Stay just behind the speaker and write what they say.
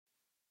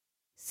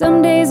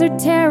Some days are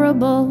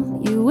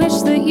terrible, you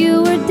wish that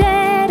you were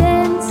dead.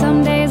 And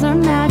some days are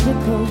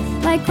magical,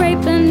 like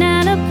crepe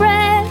banana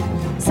bread.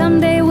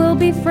 Someday we'll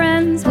be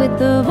friends with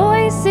the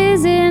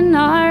voices in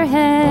our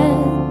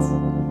heads.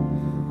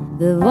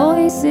 The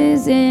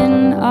voices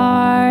in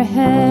our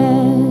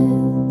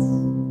heads.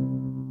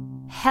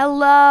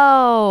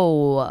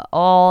 Hello,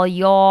 all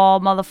y'all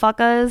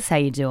motherfuckers. How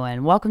you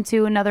doing? Welcome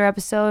to another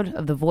episode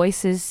of The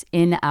Voices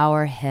in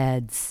Our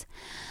Heads.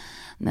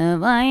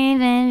 That's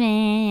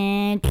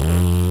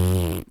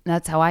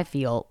how I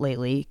feel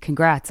lately.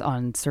 Congrats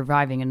on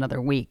surviving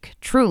another week.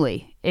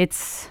 Truly,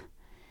 it's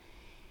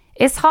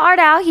hard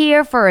out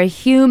here for a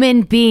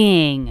human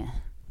being.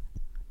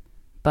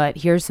 But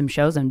here's some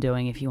shows I'm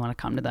doing if you want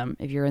to come to them.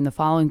 If you're in the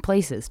following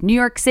places. New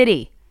York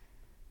City,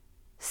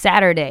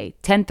 Saturday,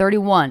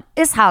 10/31.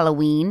 It's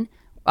Halloween.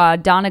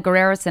 Donna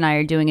Guerreros and I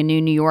are doing a new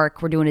New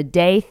York. We're doing a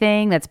day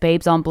thing. That's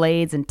Babes on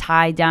Blades and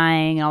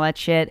tie-dyeing and all that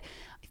shit.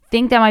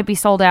 Think that might be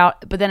sold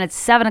out, but then at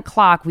 7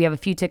 o'clock we have a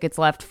few tickets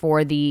left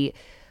for the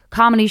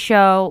comedy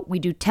show. We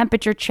do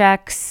temperature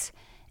checks,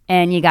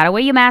 and you gotta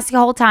wear your mask the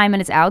whole time,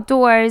 and it's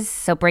outdoors,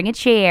 so bring a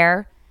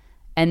chair.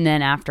 And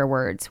then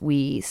afterwards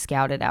we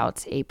scouted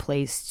out a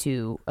place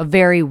to a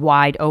very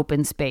wide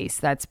open space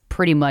that's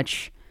pretty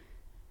much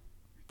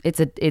it's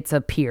a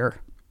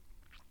pier,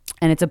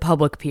 and it's a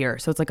public pier,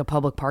 so it's like a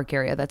public park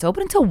area that's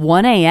open until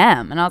 1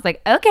 a.m. and I was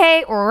like,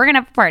 okay, we're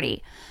gonna have a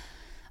party.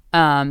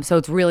 So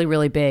it's really,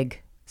 really big.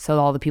 So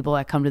all the people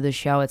that come to the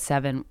show at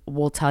 7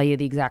 will tell you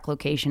the exact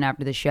location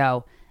after the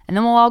show. And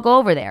then we'll all go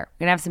over there.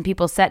 We're going to have some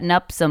people setting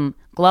up some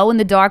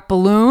glow-in-the-dark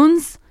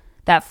balloons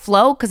that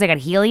float because they got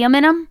helium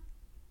in them.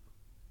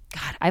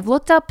 God, I've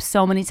looked up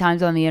so many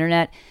times on the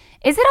internet,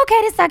 is it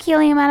okay to suck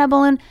helium out of a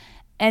balloon?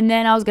 And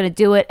then I was going to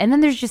do it. And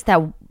then there's just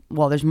that,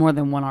 well, there's more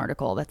than one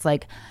article that's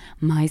like,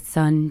 my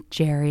son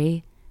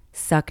Jerry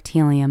sucked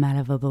helium out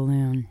of a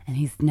balloon and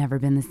he's never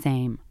been the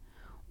same.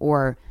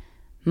 Or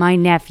my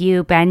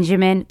nephew,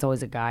 Benjamin, it's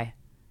always a guy,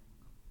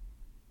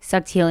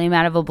 sucked helium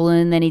out of a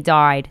balloon, then he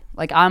died.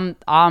 Like,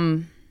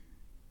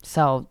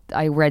 so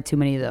I read too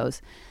many of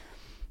those.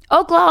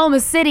 Oklahoma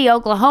City,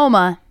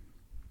 Oklahoma.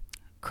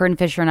 Curtin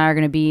Fisher and I are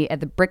going to be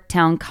at the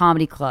Bricktown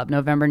Comedy Club,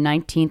 November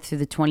 19th through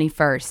the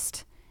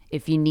 21st.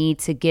 If you need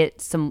to get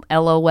some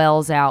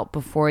LOLs out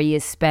before you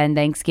spend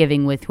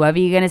Thanksgiving with whoever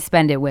you're going to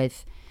spend it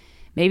with.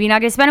 Maybe you're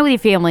not going to spend it with your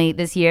family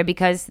this year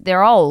because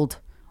they're old,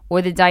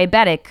 or they're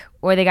diabetic,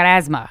 or they got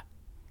asthma.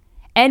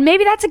 And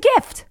maybe that's a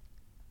gift.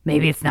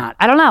 Maybe it's not.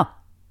 I don't know.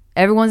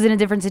 Everyone's in a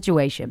different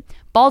situation.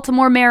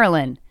 Baltimore,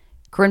 Maryland.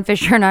 Corinne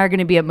Fisher and I are going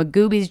to be at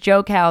Magooby's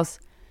Joke House,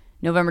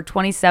 November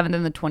 27th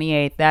and the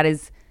 28th. That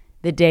is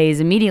the days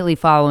immediately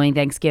following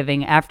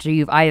Thanksgiving, after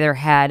you've either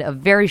had a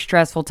very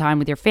stressful time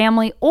with your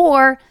family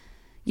or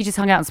you just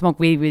hung out and smoked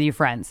weed with your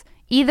friends.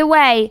 Either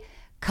way,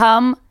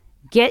 come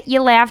get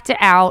your laughter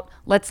out.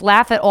 Let's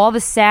laugh at all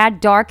the sad,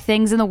 dark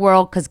things in the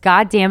world, because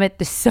God damn it,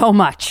 there's so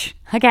much.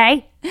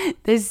 Okay?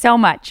 There's so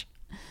much.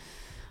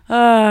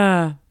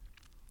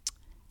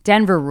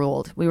 Denver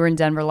ruled. We were in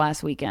Denver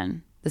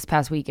this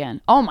past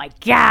weekend. Oh my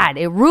God,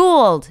 it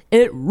ruled.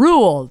 It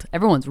ruled.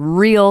 Everyone's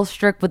real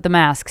strict with the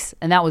masks,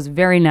 and that was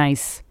very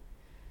nice.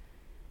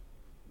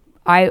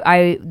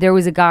 There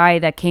was a guy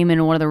that came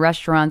into one of the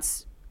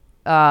restaurants.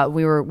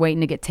 We were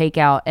waiting to get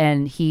takeout,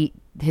 and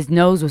his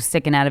nose was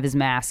sticking out of his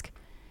mask.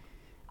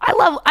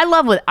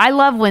 I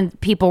love when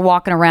people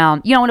walking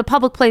around, in a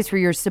public place where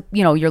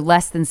you're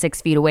less than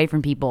 6 feet away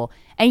from people,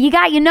 and you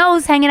got your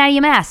nose hanging out of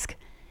your mask.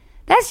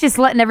 That's just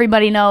letting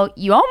everybody know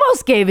you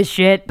almost gave a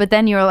shit, but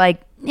then you're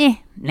like,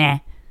 nah.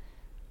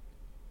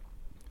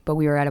 But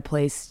we were at a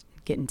place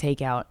getting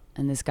takeout,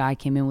 and this guy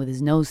came in with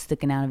his nose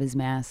sticking out of his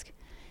mask,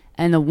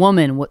 and the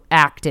woman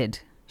acted.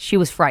 She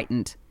was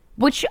frightened,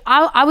 which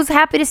I was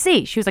happy to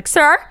see. She was like,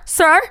 sir,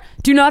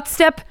 do not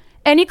step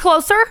any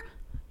closer.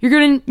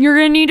 You're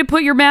gonna need to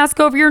put your mask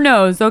over your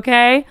nose,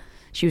 okay?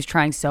 She was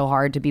trying so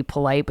hard to be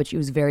polite, but she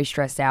was very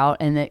stressed out.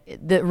 And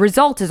the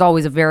result is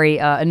always a very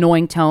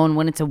annoying tone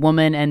when it's a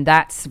woman, and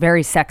that's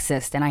very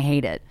sexist, and I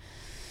hate it.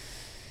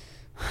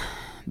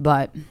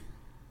 But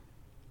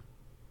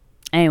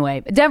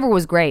anyway, Denver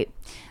was great.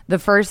 The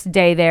first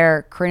day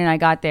there, Corinne and I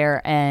got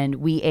there, and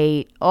we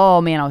ate.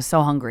 Oh man, I was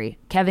so hungry.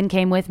 Kevin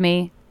came with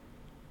me.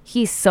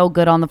 He's so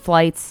good on the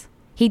flights.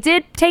 He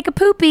did take a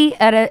poopy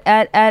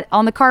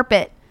on the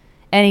carpet.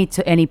 And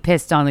he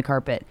pissed on the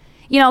carpet.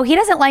 He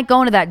doesn't like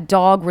going to that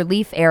dog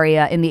relief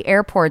area in the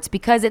airports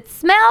because it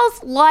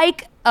smells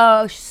like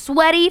a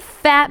sweaty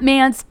fat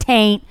man's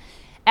taint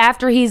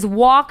after he's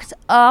walked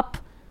up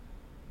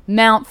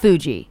Mount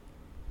Fuji.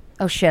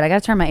 Oh shit, I gotta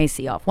turn my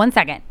AC off. 1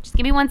 second. Just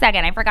give me 1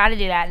 second. I forgot to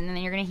do that, and then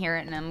you're gonna hear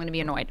it, and I'm gonna be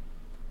annoyed.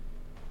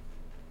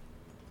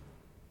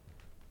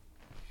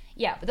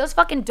 Yeah, but those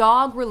fucking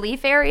dog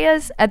relief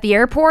areas at the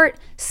airport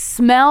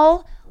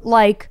smell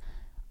like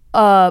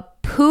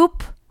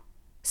poop.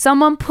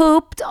 Someone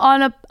pooped on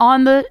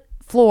the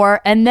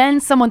floor, and then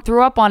someone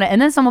threw up on it,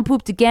 and then someone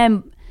pooped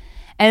again,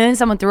 and then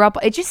someone threw up.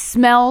 It just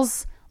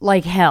smells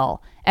like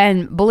hell.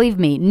 And believe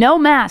me, no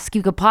mask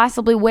you could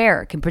possibly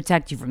wear can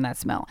protect you from that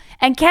smell.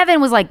 And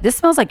Kevin was like, this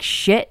smells like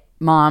shit,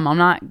 Mom. I'm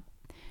not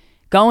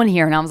going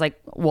here. And I was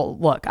like, well,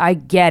 look, I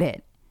get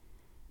it.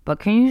 But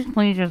can you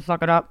please just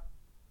suck it up?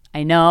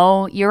 I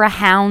know you're a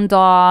hound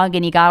dog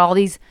and you got all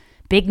these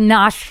big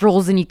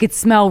nostrils and you could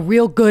smell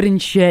real good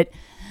and shit.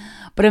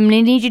 But I'm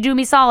going to need you to do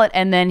me solid.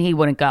 And then he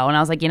wouldn't go. And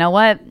I was like, you know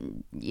what?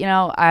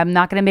 I'm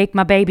not going to make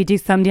my baby do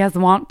something he doesn't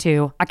want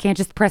to. I can't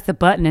just press a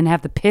button and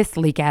have the piss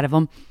leak out of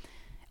him.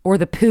 Or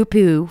the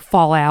poo-poo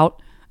fall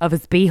out of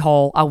his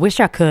beehole. I wish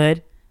I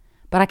could,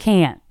 but I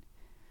can't.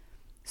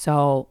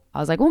 So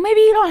I was like, well, maybe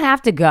you don't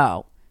have to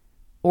go.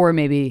 Or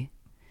maybe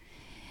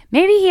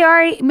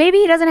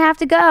he doesn't have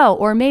to go.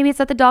 Or maybe it's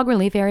that the dog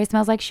relief area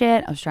smells like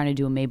shit. I was trying to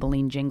do a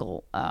Maybelline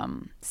jingle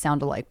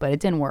sound alike, but it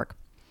didn't work.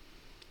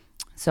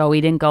 So he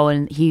didn't go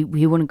and he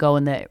wouldn't go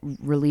in the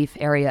relief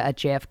area at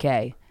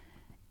JFK.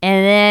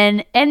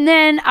 And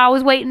then I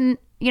was waiting,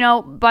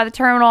 by the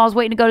terminal, I was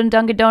waiting to go to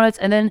Dunkin' Donuts,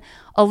 and then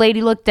a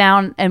lady looked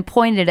down and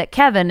pointed at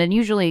Kevin, and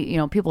usually,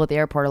 people at the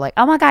airport are like,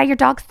 oh my God, your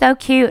dog's so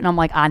cute. And I'm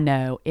like, I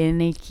know, isn't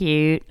he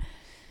cute?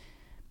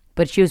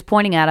 But she was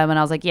pointing at him, and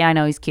I was like, yeah, I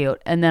know he's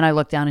cute. And then I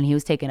looked down, and he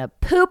was taking a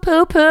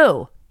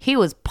poo. He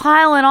was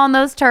piling on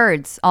those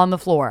turds on the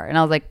floor. And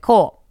I was like,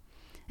 cool.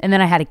 And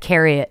then I had to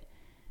carry it.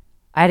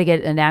 I had to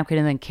get a napkin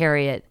and then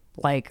carry it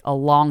like a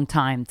long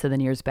time to the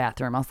nearest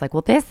bathroom. I was like,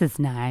 well, this is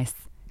nice.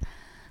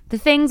 The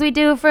things we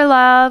do for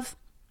love.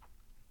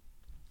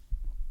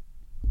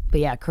 But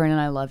yeah, Corinne and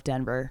I love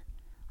Denver.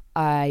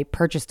 I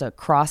purchased a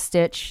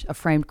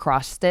framed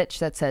cross stitch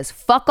that says,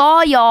 fuck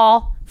all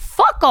y'all.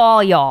 Fuck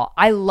all y'all.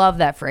 I love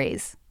that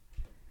phrase.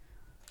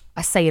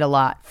 I say it a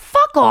lot.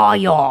 Fuck all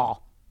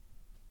y'all.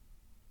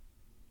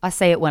 I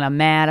say it when I'm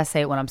mad. I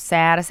say it when I'm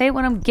sad. I say it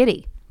when I'm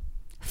giddy.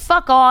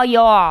 Fuck all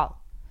y'all.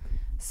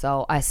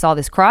 So I saw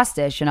this cross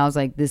stitch and I was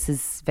like, this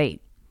is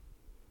fate.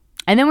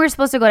 And then we were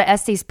supposed to go to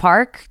Estes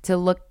Park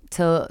to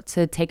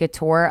take a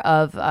tour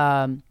of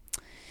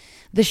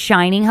the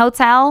Shining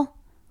Hotel.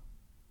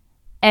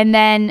 And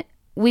then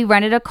we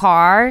rented a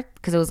car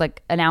because it was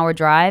like an hour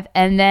drive.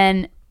 And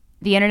then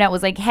the internet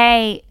was like,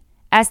 hey,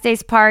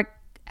 Estes Park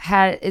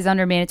is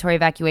under mandatory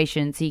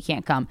evacuation, so you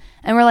can't come.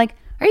 And we're like,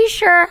 are you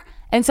sure?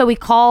 And so we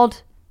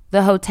called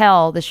the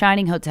hotel, the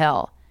Shining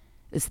Hotel,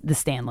 the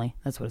Stanley,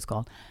 that's what it's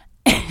called.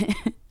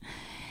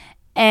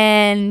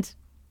 And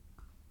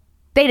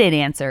they didn't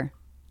answer.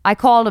 I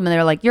called them and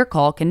they're like, your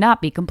call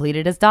cannot be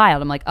completed as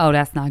dialed. I'm like, oh,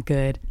 that's not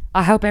good.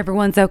 I hope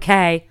everyone's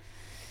okay.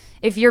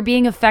 If you're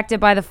being affected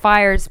by the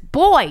fires,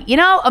 boy,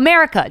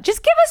 America,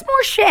 just give us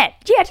more shit.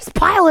 Yeah, just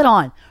pile it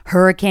on.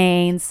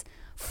 Hurricanes,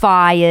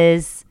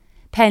 fires,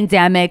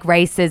 pandemic,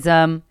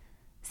 racism,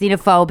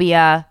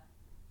 xenophobia.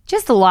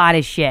 Just a lot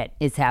of shit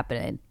is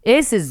happening.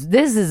 This is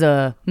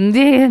a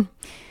time.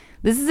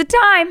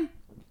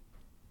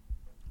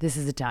 This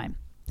is a time.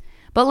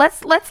 But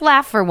let's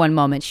laugh for one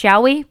moment,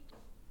 shall we?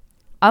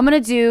 I'm going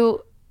to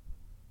do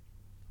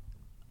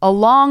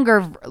I'm going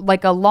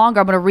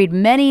to read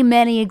many,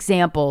 many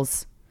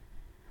examples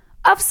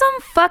of some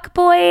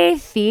fuckboy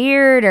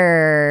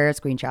theater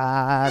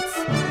screenshots.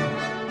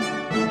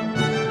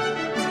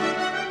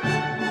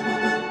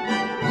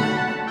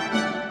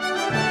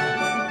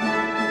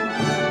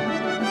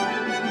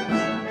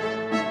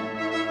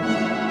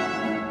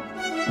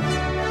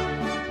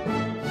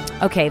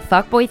 Okay,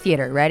 fuckboy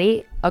theater.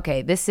 Ready?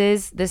 Okay, this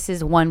is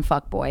one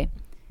fuckboy.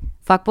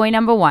 Fuckboy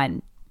number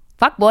one.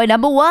 Fuckboy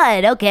number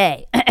one.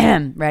 Okay.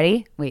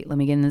 Ready? Wait, let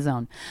me get in the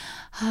zone.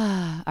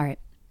 All right.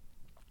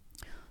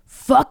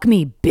 Fuck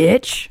me,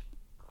 bitch.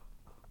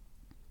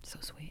 So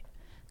sweet.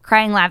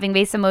 Crying, laughing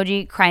face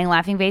emoji. Crying,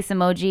 laughing face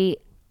emoji.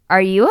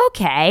 Are you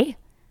okay?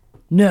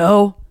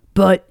 No,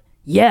 but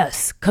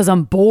yes, because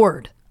I'm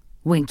bored.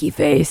 Winky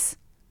face.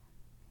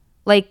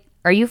 Like,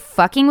 are you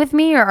fucking with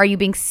me or are you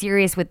being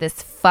serious with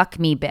this fuck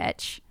me,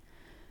 bitch?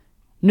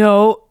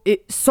 No,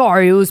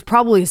 sorry, it was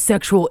probably a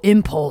sexual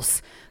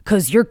impulse.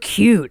 Cause you're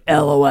cute,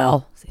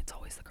 LOL. See, it's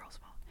always the girl's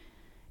fault.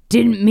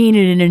 Didn't mean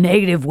it in a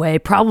negative way.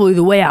 Probably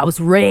the way I was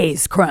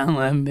raised. Crying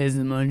laughing face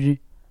emoji.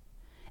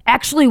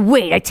 Actually,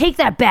 wait, I take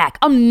that back.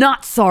 I'm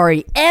not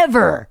sorry,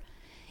 ever.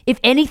 If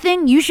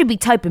anything, you should be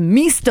typing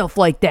me stuff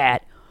like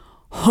that.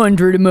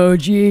 100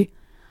 emoji.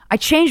 I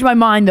changed my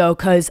mind though,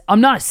 cause I'm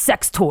not a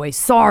sex toy.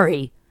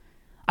 Sorry.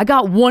 I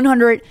got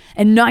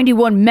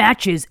 191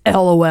 matches,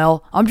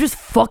 LOL. I'm just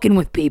fucking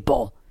with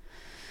people.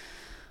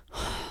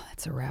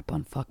 That's a wrap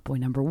on fuckboy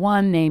number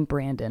one, named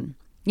Brandon.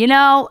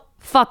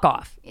 Fuck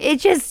off. It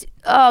just,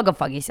 go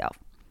fuck yourself.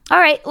 All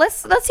right,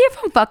 let's hear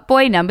from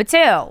fuckboy number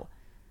two.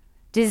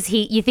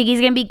 You think he's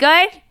gonna be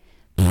good?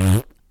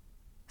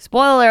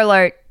 Spoiler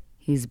alert,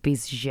 he's a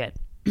piece of shit.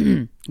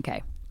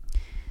 Okay.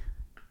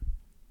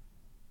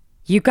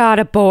 You got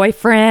a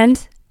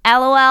boyfriend?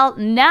 LOL,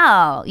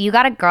 no. You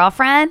got a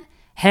girlfriend?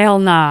 Hell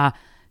nah.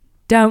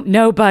 Don't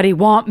nobody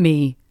want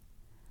me.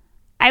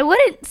 I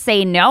wouldn't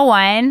say no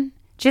one.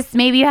 Just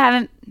maybe you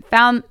haven't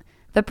found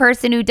the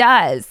person who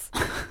does.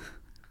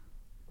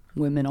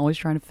 Women always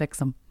trying to fix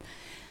them.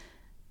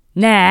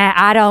 Nah,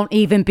 I don't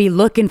even be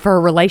looking for a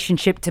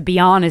relationship, to be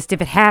honest.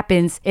 If it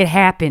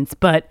happens,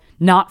 but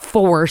not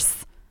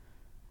force.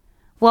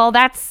 Well,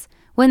 that's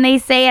when they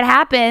say it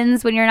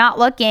happens when you're not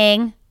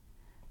looking.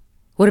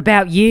 What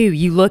about you?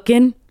 You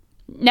looking?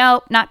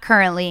 Nope, not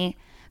currently.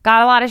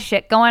 Got a lot of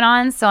shit going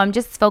on, so I'm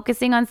just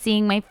focusing on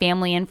seeing my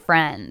family and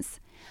friends.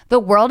 The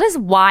world is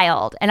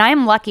wild, and I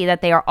am lucky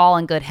that they are all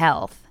in good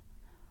health.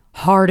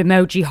 Heart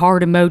emoji,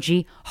 heart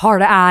emoji,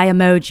 heart eye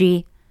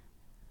emoji.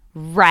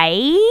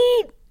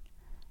 Right?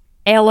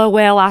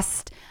 LOL,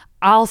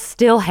 I'll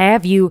still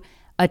have you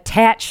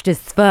attached as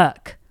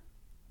fuck.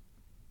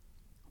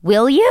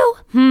 Will you?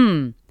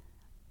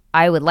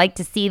 I would like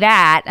to see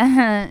that.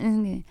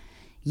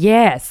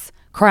 Yes.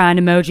 Crying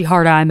emoji,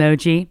 heart eye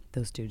emoji.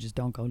 Those two just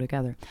don't go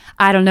together.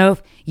 I don't know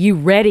if you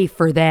ready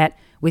for that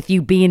with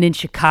you being in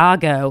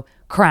Chicago.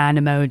 Crying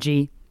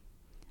emoji.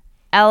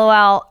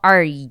 LOL,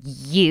 are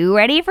you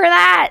ready for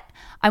that?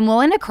 I'm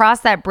willing to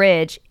cross that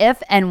bridge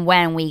if and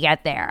when we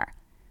get there.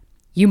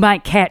 You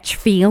might catch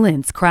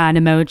feelings. Crying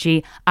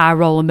emoji, eye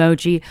roll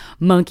emoji,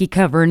 monkey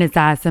covering his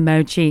eyes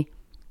emoji.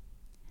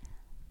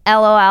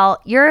 LOL,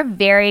 you're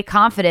very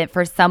confident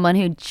for someone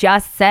who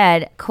just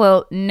said,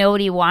 quote,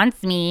 nobody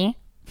wants me.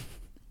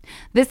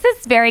 This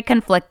is very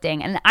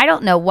conflicting, and I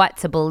don't know what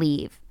to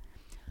believe.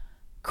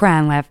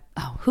 Crying laugh.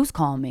 Oh, who's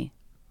calling me?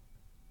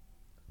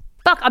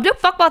 Fuck, I'm doing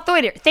fuckball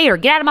theater.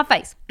 Get out of my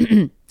face.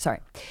 Sorry.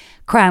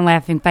 Crying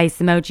laughing face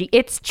emoji.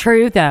 It's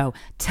true, though.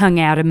 Tongue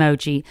out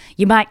emoji.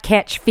 You might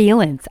catch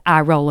feelings.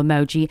 Eye roll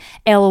emoji.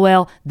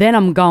 LOL, then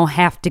I'm gonna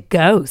have to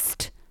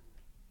ghost.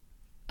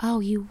 Oh,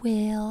 you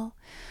will?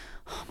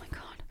 Oh, my God. ...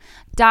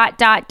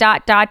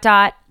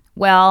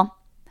 Well,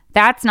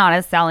 that's not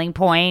a selling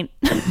point.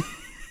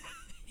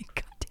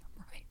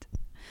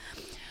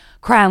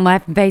 Crying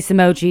laughing face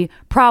emoji.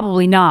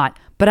 Probably not,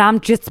 but I'm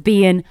just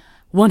being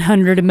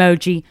 100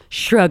 emoji,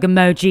 shrug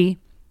emoji.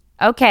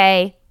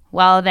 Okay,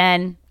 well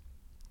then,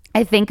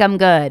 I think I'm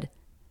good.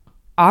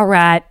 All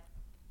right.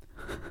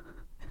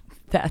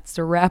 That's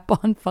a wrap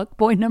on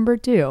fuckboy number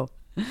 2.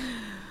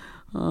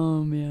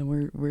 Oh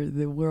man, we're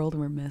the world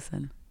we're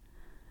missing.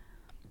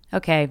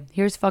 Okay,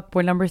 here's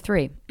fuckboy number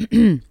 3.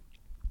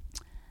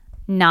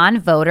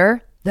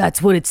 Non-voter?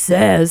 That's what it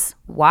says.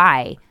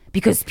 Why?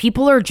 Because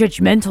people are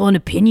judgmental and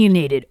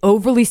opinionated,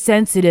 overly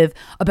sensitive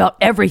about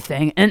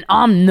everything, and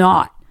I'm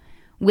not.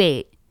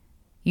 Wait,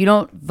 you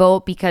don't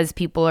vote because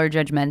people are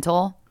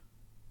judgmental?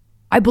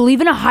 I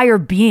believe in a higher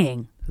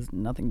being. This has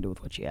nothing to do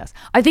with what she asked.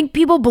 I think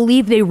people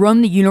believe they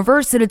run the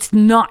universe, and it's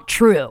not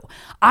true.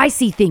 I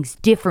see things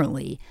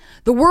differently.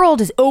 The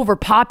world is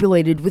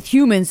overpopulated with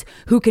humans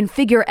who can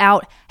figure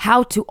out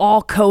how to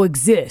all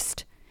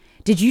coexist.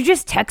 Did you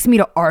just text me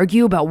to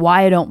argue about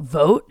why I don't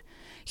vote?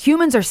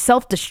 Humans are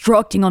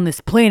self-destructing on this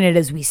planet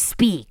as we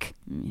speak.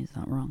 He's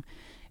not wrong.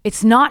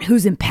 It's not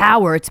who's in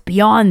power, it's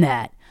beyond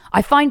that.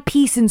 I find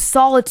peace and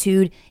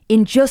solitude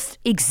in just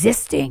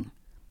existing.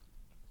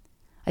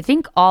 I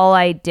think all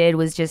I did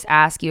was just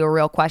ask you a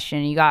real question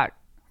and you got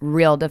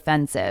real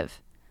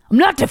defensive. I'm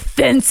not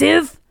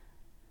defensive.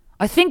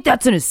 I think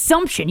that's an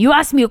assumption. You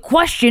asked me a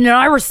question and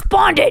I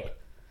responded.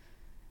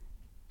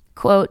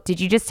 Quote, did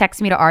you just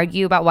text me to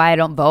argue about why I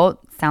don't vote?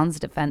 Sounds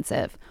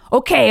defensive.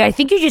 Okay, I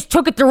think you just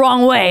took it the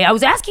wrong way. I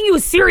was asking you a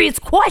serious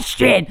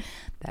question.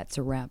 That's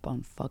a wrap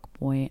on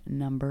fuckboy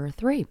number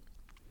 3.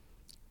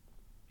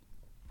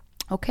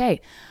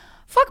 Okay,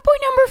 fuckboy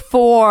number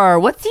 4.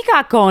 What's he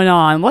got going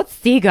on? Let's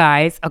see,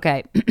 guys.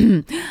 Okay.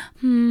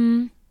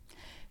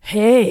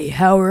 Hey,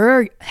 how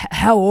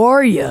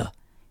are you?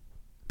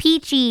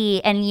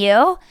 Peachy. And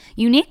you?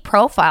 Unique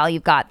profile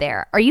you've got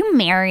there. Are you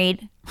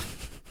married?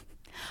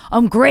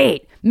 I'm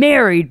great.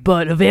 Married,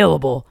 but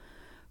available.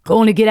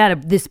 Going to get out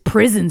of this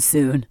prison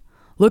soon.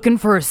 Looking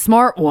for a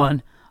smart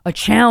one. A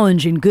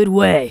challenge in good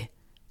way.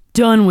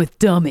 Done with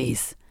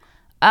dummies.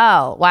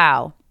 Oh,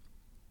 wow.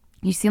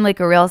 You seem like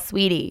a real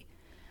sweetie.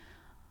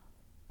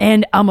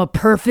 And I'm a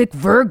perfect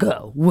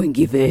Virgo,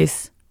 winky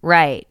face.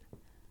 Right.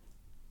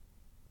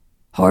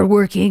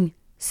 Hardworking,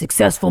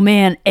 successful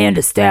man, and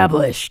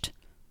established.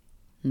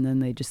 And then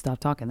they just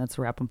stopped talking. That's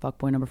a wrap on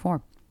fuckboy number 4.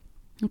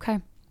 Okay.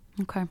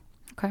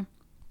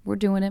 We're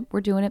doing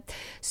it.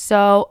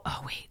 So,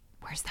 oh wait.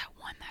 Where's that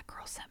one that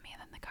girl sent me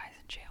and then the guy's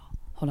in jail?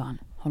 Hold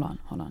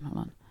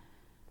on.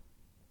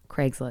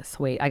 Craigslist.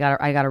 Wait, I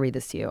gotta read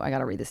this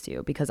to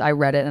you because I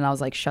read it and I was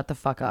like, shut the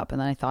fuck up.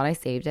 And then I thought I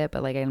saved it,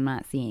 but like I'm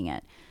not seeing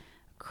it.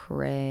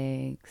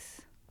 Craigslist.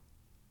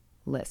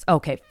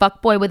 Okay,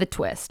 fuckboy with a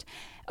twist.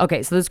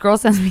 Okay, so this girl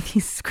sends me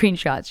these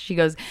screenshots. She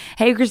goes,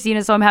 hey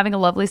Christina, so I'm having a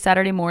lovely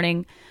Saturday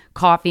morning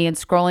coffee and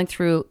scrolling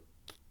through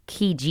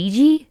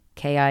Kijiji.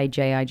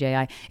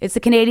 Kijiji. It's the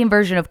Canadian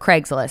version of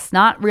Craigslist.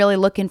 Not really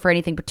looking for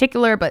anything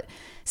particular, but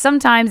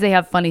sometimes they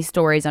have funny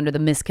stories under the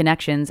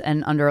misconnections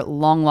and under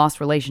long lost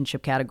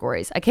relationship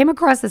categories. I came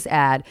across this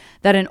ad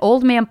that an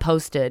old man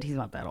posted. He's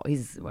not that old.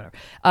 He's whatever.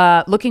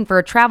 Looking for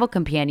a travel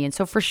companion.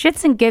 So for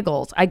shits and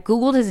giggles, I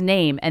Googled his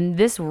name and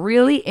this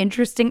really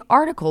interesting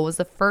article was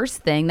the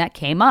first thing that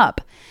came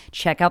up.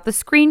 Check out the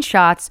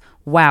screenshots.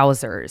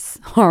 Wowzers.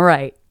 All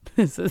right.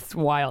 This is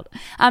wild.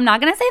 I'm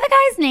not going to say the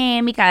guy's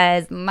name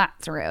because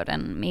that's rude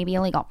and maybe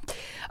illegal.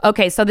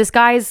 Okay, so this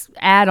guy's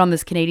ad on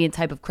this Canadian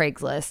type of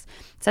Craigslist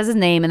says his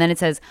name, and then it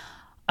says,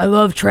 I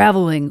love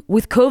traveling.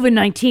 With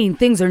COVID-19,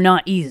 things are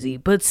not easy,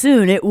 but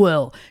soon it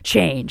will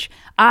change.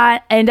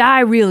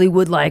 I really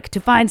would like to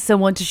find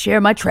someone to share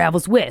my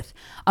travels with.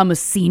 I'm a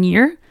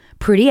senior,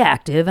 pretty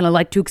active, and I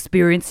like to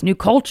experience new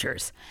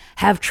cultures.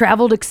 Have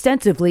traveled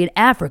extensively in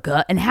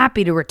Africa and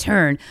happy to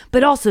return,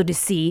 but also to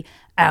seek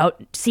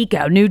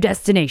out new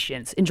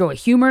destinations. Enjoy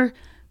humor,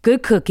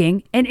 good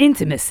cooking, and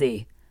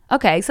intimacy.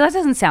 Okay, so that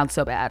doesn't sound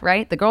so bad,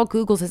 right? The girl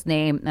Googles his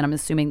name, and I'm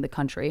assuming the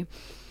country.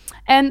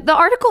 And the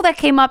article that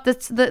came up,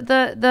 that's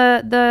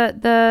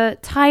the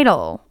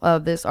title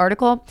of this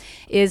article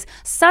is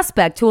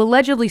Suspect Who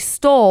Allegedly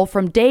Stole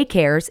from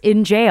Daycares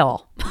in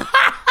Jail.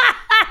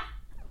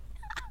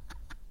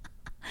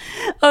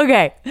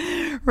 Okay,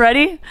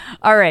 ready?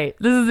 All right,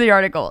 this is the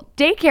article.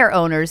 Daycare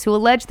owners who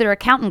allege their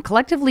accountant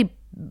collectively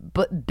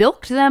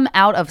bilked them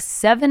out of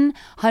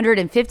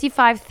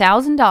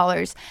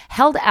 $755,000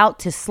 held out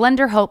to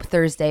slender hope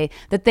Thursday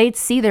that they'd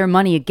see their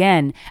money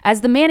again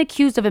as the man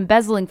accused of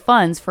embezzling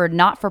funds for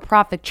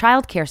not-for-profit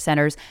childcare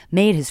centers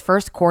made his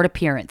first court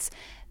appearance.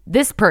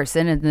 This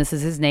person, and this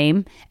is his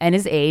name and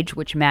his age,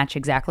 which match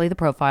exactly the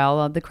profile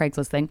of the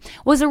Craigslist thing,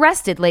 was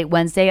arrested late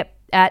Wednesday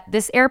at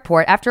this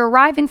airport after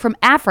arriving from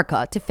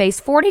Africa to face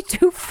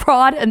 42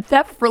 fraud and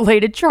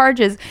theft-related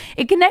charges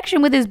in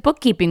connection with his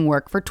bookkeeping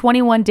work for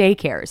 21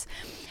 daycares.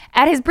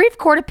 At his brief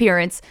court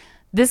appearance,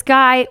 this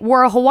guy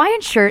wore a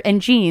Hawaiian shirt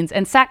and jeans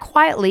and sat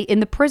quietly in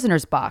the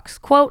prisoner's box.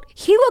 Quote,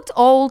 he looked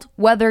old,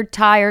 weathered,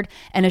 tired,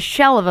 and a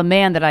shell of a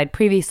man that I'd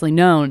previously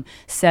known,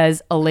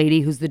 says a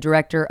lady who's the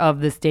director of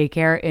this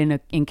daycare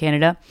in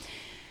Canada.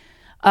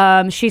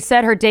 She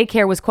said her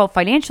daycare was, quote,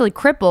 financially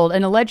crippled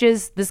and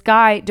alleges this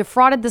guy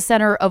defrauded the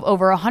center of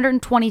over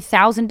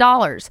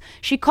 $120,000.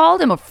 She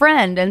called him a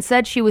friend and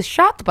said she was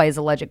shocked by his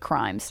alleged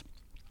crimes.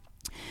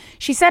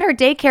 She said her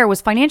daycare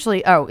was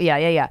financially,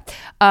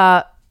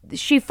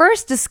 she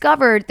first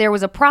discovered there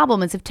was a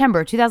problem in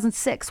September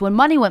 2006 when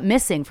money went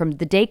missing from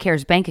the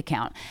daycare's bank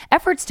account.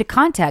 Efforts to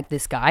contact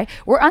this guy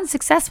were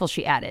unsuccessful,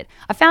 she added.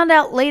 I found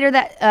out later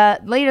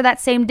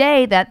that same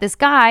day that this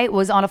guy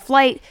was on a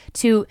flight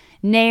to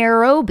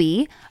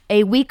Nairobi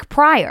a week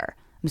prior.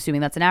 I'm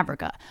assuming that's in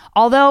Africa.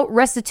 Although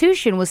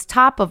restitution was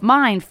top of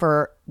mind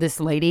for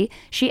this lady,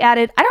 she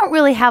added, I don't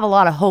really have a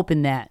lot of hope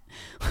in that.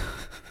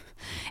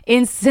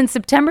 Since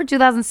September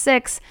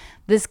 2006,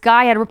 this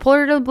guy had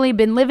reportedly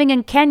been living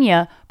in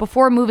Kenya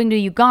before moving to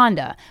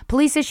Uganda.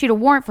 Police issued a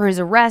warrant for his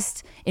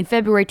arrest in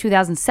February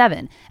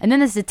 2007. And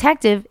then this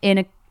detective in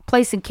a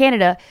place in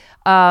Canada,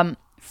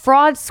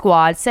 Fraud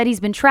Squad, said he's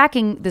been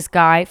tracking this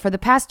guy for the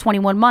past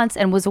 21 months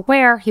and was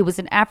aware he was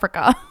in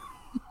Africa.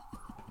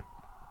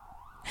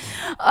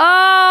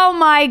 Oh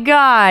my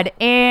God.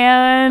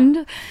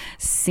 And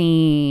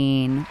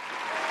scene.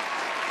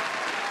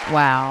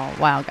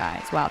 Wow,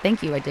 guys. Wow,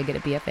 thank you. I did get a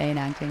BFA in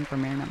acting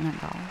from Marymount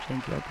College.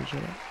 Thank you, I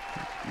appreciate it.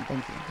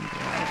 Thank you.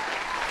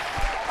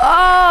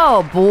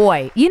 Oh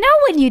boy, you know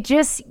when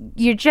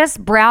you're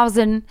just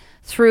browsing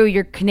through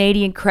your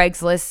Canadian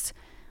Craigslist,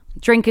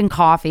 drinking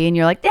coffee, and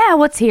you're like, yeah,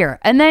 what's here?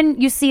 And then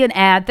you see an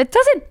ad that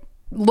doesn't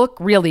look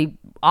really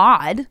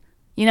odd,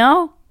 you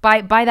know?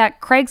 By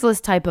that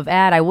Craigslist type of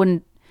ad, I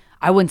wouldn't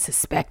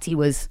suspect he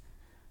was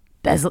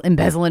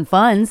embezzling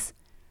funds.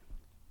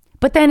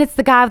 But then it's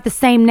the guy with the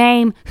same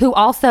name who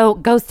also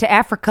goes to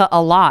Africa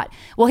a lot.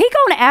 Well, he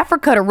going to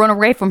Africa to run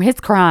away from his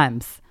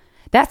crimes.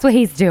 That's what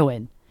he's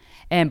doing.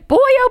 And boy,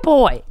 oh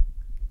boy,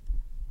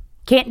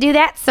 can't do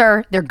that,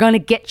 sir. They're going to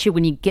get you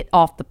when you get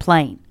off the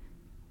plane.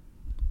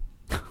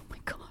 Oh my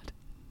God.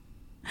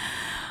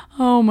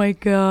 Oh my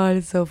God.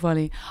 It's so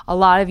funny. A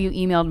lot of you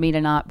emailed me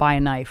to not buy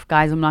a knife.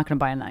 Guys, I'm not going to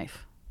buy a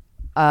knife.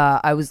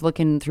 I was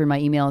looking through my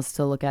emails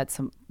to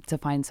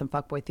find some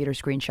fuckboy theater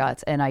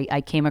screenshots, and I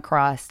came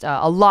across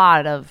a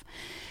lot of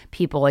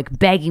people like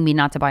begging me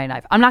not to buy a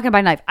knife. I'm not gonna buy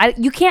a knife.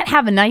 You can't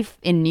have a knife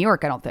in New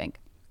York, I don't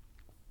think.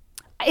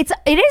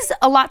 It is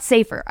a lot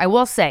safer, I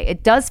will say.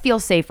 It does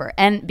feel safer,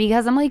 and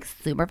because I'm like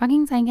super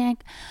fucking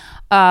psychic,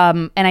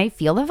 and I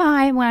feel the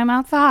vibe when I'm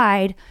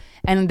outside,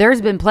 and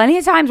there's been plenty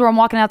of times where I'm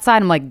walking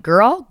outside, I'm like,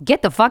 girl,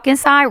 get the fuck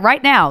inside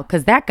right now,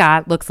 because that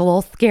guy looks a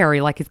little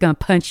scary, like he's gonna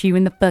punch you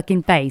in the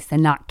fucking face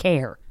and not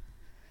care.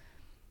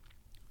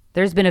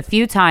 There's been a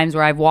few times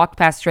where I've walked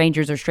past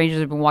strangers or strangers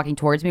have been walking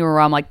towards me where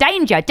I'm like,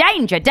 danger,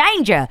 danger,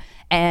 danger.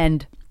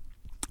 And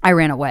I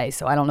ran away.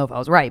 So I don't know if I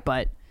was right,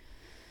 but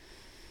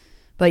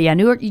yeah,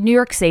 New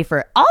York's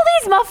safer. All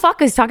these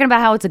motherfuckers talking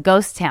about how it's a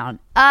ghost town.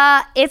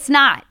 It's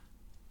not.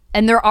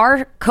 And there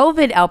are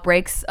COVID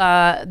outbreaks.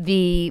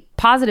 The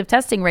positive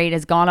testing rate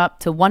has gone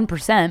up to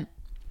 1%.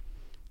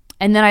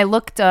 And then I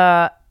looked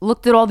at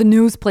all the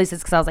news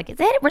places because I was like, is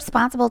it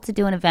responsible to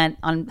do an event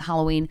on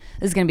Halloween?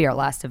 This is going to be our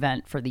last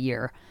event for the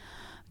year,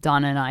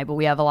 Donna and I, but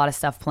we have a lot of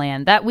stuff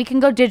planned that we can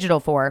go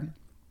digital for.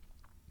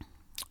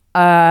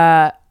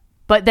 But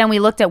then we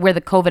looked at where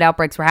the COVID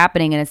outbreaks were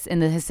happening, and it's in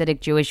the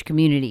Hasidic Jewish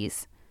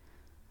communities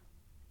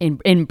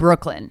in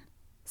Brooklyn.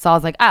 So I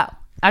was like, oh,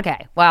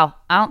 okay. Well,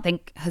 I don't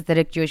think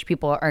Hasidic Jewish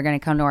people are going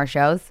to come to our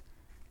shows.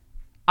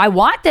 I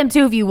want them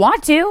to if you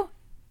want to.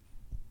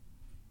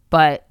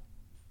 But,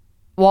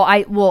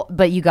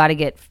 but you got to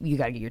get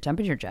your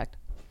temperature checked.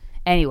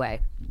 Anyway,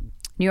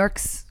 New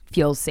York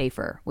feels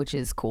safer, which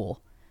is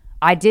cool.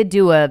 I did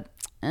do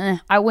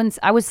I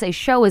would say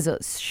show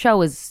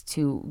is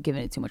too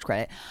giving it too much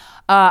credit.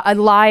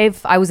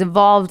 I was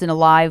involved in a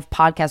live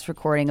podcast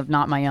recording of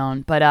not my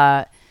own,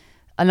 but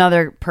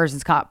another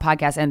person's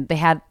podcast, and they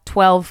had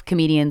 12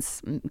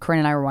 comedians, Corinne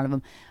and I were one of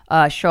them,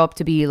 show up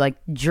to be like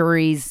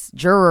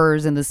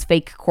jurors in this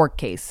fake court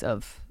case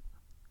of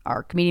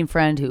our comedian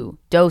friend who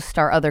dosed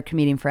our other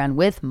comedian friend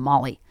with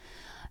Molly.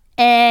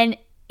 And,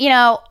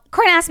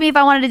 Corinne asked me if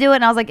I wanted to do it,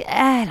 and I was like,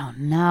 I don't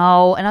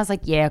know. And I was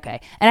like, yeah,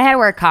 okay. And I had to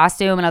wear a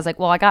costume, and I was like,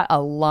 well, I got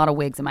a lot of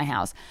wigs in my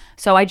house.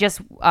 So I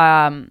just,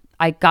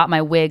 I got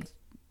my wig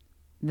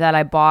that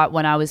I bought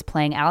when I was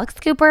playing Alex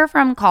Cooper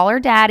from Call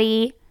Her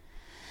Daddy.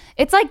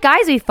 It's like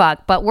Guys We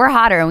Fuck, but we're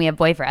hotter and we have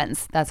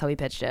boyfriends. That's how we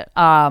pitched it.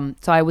 So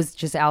I was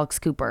just Alex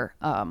Cooper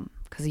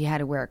because he had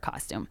to wear a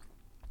costume.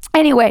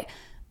 Anyway,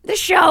 this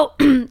show,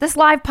 this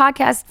live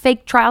podcast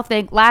fake trial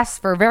thing lasts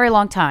for a very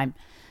long time.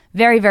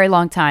 Very, very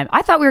long time.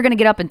 I thought we were going to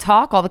get up and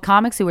talk, all the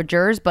comics who were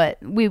jurors, but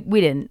we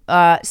didn't.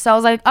 So I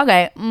was like,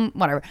 okay,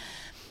 whatever.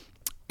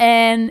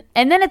 And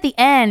then at the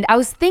end, I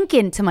was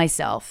thinking to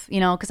myself,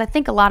 because I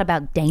think a lot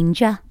about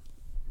danger.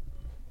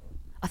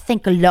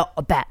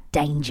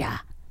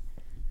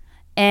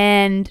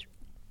 And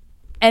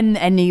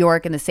New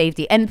York and the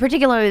safety, and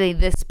particularly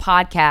this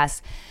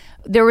podcast.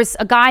 There was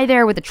a guy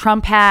there with a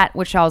Trump hat,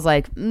 which I was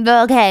like,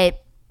 okay,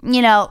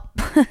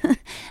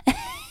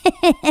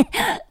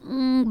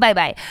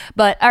 bye.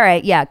 But all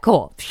right, yeah,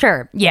 cool,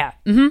 sure, yeah,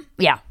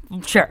 yeah,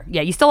 sure,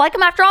 yeah. You still like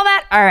him after all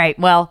that? All right,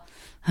 well,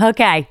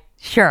 okay,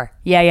 sure,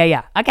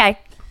 yeah, okay.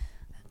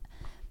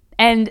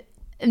 And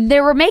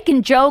they were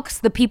making jokes.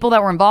 The people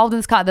that were involved in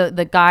this,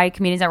 the guy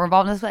comedians that were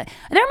involved in this,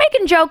 they were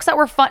making jokes that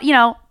were fun,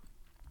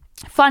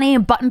 funny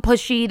and button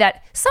pushy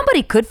that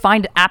somebody could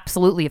find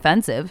absolutely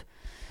offensive.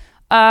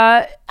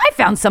 I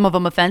found some of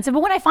them offensive,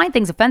 but when I find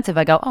things offensive,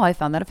 I go, oh, I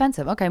found that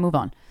offensive. Okay, move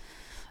on.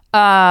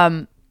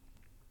 And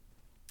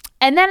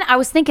then I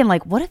was thinking,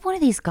 like, what if one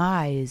of these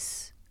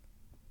guys,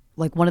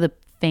 like one of the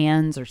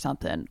fans or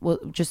something,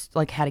 just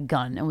like had a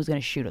gun and was going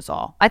to shoot us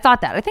all? I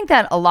thought that. I think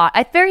that a lot.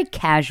 I very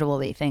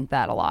casually think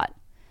that a lot.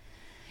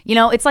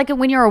 It's like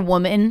when you're a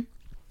woman,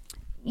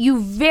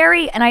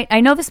 and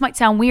I know this might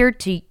sound weird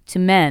to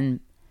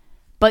men,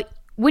 but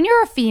when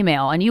you're a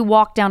female and you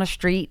walk down a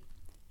street,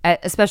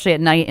 especially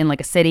at night in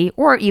like a city,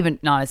 or even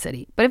not a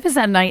city, but if it's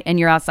at night and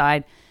you're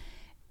outside,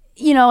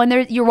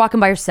 and you're walking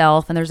by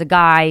yourself and there's a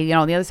guy,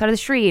 on the other side of the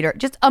street, or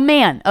just a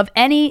man of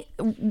any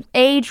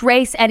age,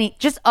 race,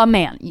 just a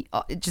man.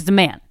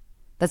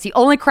 That's the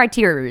only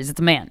criteria, is it's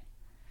a man.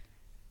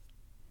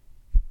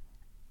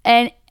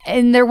 And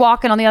they're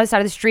walking on the other side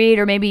of the street,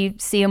 or maybe you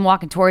see him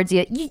walking towards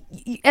you.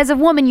 As a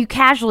woman, you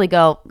casually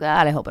go,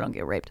 God, I hope I don't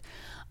get raped.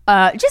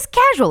 Just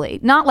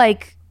casually, not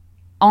like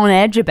on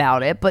edge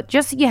about it, but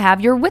just you have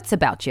your wits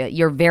about you.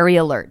 You're very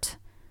alert.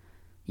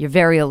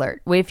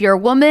 If you're a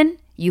woman,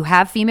 you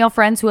have female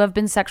friends who have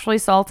been sexually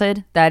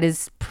assaulted. That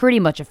is pretty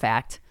much a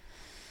fact.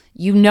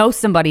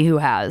 Somebody who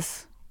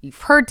has. You've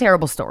heard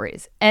terrible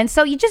stories. And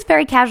so you just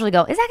very casually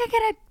go, is that guy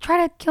going to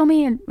try to kill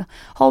me and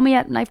hold me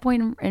at knife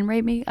point and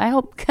rape me? I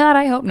hope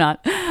not.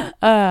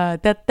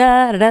 And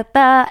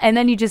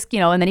then you just,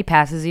 and then he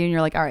passes you and you're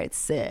like, all right,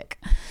 sick.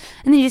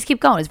 And then you just keep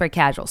going. It's very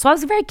casual. So I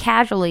was very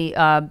casually,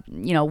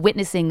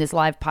 witnessing this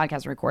live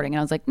podcast recording. And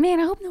I was like,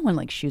 man, I hope no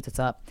one shoots us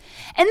up.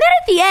 And then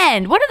at the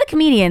end, one of the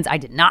comedians, I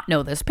did not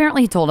know this.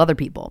 Apparently he told other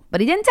people, but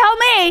he didn't tell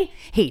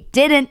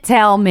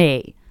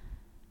me.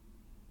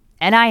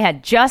 And I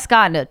had just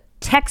gotten a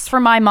text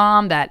from my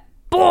mom that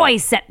boy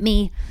sent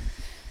me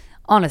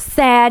on a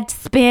sad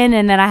spin,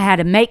 and then I had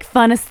to make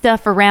fun of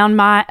stuff around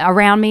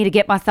me to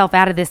get myself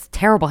out of this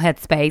terrible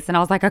headspace. And I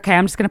was like, okay,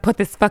 I'm just gonna put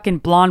this fucking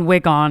blonde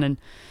wig on and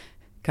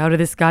go to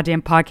this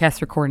goddamn podcast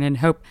recording and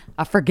hope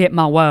I forget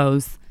my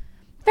woes.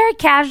 Very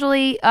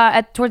casually,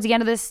 towards the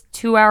end of this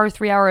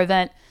 3-hour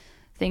event,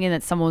 thinking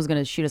that someone was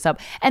going to shoot us up.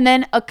 And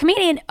then a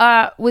comedian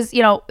was,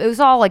 it was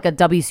all like a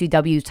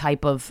WCW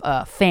type of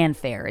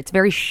fanfare. It's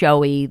very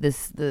showy,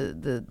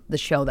 the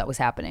show that was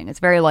happening. It's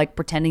very like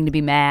pretending to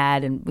be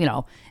mad, and,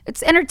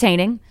 it's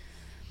entertaining.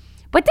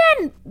 But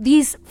then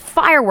these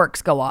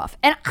fireworks go off.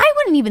 And I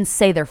wouldn't even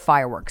say they're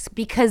fireworks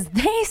because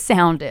they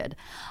sounded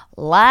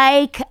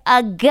like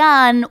a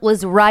gun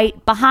was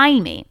right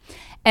behind me.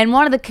 And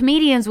one of the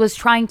comedians was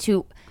trying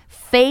to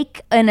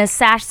fake an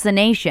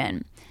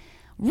assassination.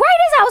 Right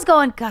as I was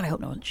going, God, I hope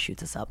no one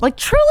shoots us up. Like,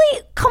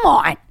 truly, come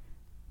on.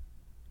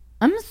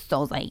 I'm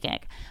so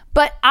psychic.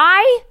 But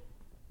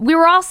we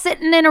were all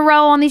sitting in a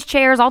row on these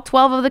chairs, all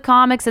 12 of the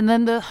comics, and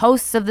then the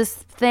hosts of this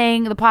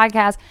thing, the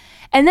podcast.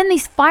 And then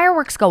these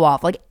fireworks go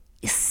off, like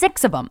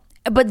 6 of them.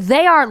 But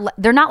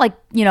they're not like,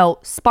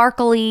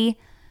 sparkly,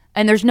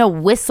 and there's no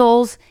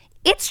whistles.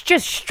 It's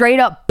just straight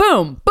up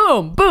boom,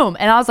 boom, boom.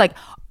 And I was like,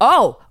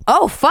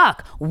 oh,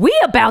 fuck. We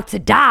about to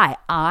die.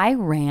 I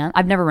ran.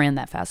 I've never ran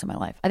that fast in my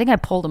life. I think I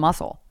pulled a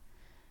muscle.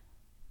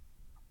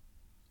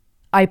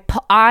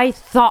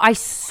 I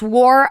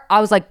swore,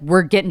 I was like,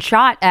 we're getting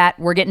shot at.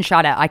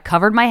 I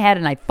covered my head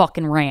and I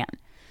fucking ran.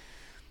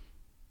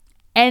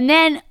 And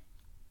then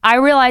I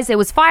realized it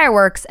was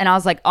fireworks and I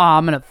was like, oh,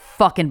 I'm going to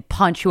fucking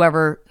punch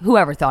whoever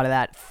thought of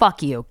that.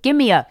 Fuck you. Give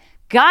me a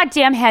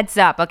goddamn heads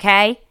up,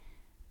 okay?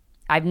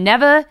 I've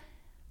never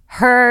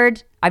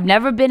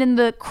been in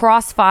the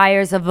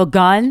crossfires of a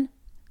gun.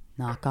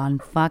 Knock on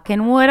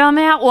fucking wood on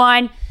that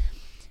one.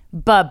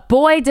 But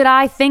boy, did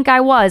I think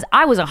I was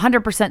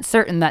 100%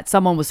 certain that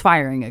someone was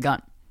firing a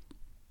gun.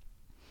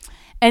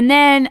 And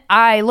then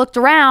I looked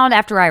around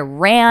after I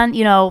ran,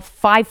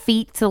 5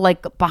 feet to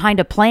like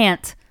behind a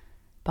plant.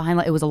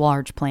 It was a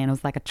large plant. It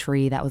was like a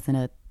tree that was in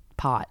a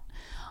pot.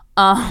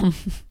 And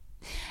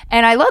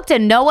I looked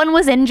and no one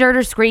was injured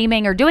or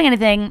screaming or doing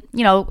anything.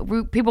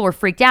 People were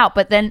freaked out.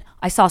 But then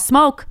I saw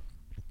smoke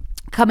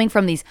coming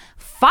from these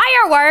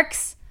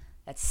fireworks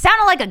that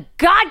sounded like a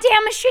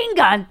goddamn machine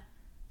gun.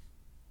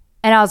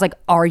 And I was like,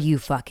 are you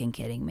fucking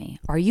kidding me?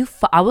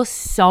 I was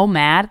so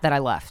mad that I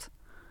left.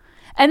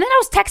 And then I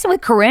was texting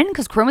with Corinne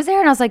because Corinne was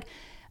there. And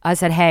I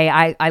said, hey,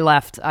 I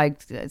left.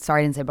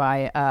 Sorry I didn't say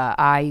bye.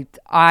 I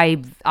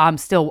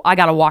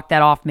got to walk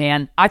that off,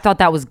 man. I thought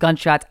that was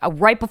gunshots.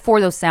 Right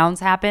before those sounds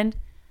happened,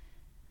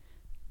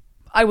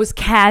 I was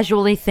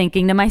casually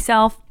thinking to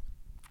myself,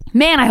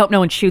 man, I hope no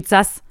one shoots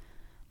us.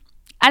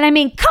 And I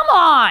mean, come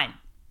on.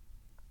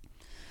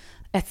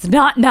 It's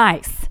not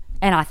nice.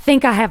 And I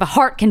think I have a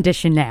heart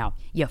condition now.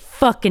 You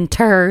fucking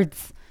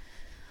turds.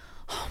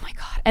 Oh my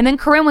God. And then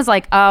Corinne was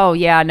like, oh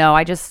yeah, no,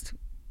 I thought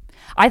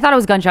it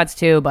was gunshots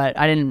too, but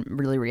I didn't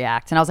really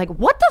react. And I was like,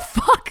 what the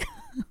fuck?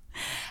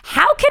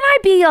 How can I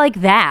be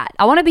like that?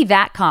 I want to be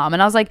that calm.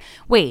 And I was like,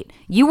 wait,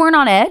 you weren't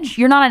on edge?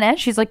 You're not on edge?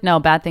 She's like, no,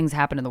 bad ththings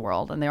happen in the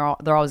world and they're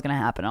always going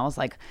to happen. I was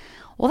like,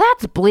 well,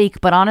 that's bleak,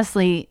 but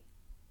honestly,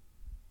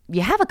 she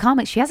has a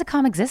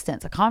calmer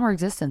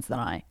existence than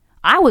I.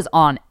 I was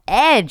on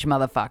edge,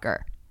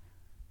 motherfucker.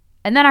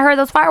 And then I heard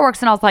those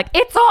fireworks and I was like,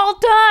 it's all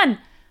done.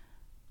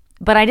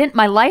 But I didn't,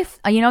 my life,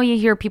 you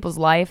hear people's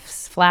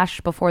lives flash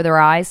before their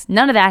eyes.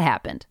 None of that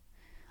happened.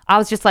 I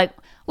was just like,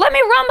 let me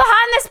run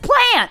behind this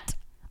plant.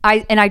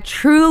 I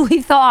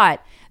truly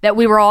thought that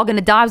we were all going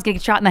to die. I was going to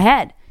get shot in the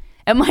head.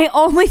 And my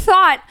only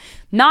thought,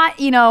 not,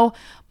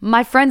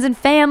 my friends and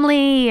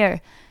family or,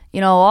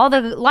 all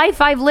the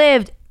life I've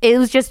lived, it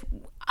was just,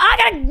 I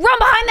got to run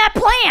behind that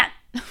plant.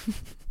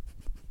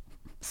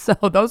 So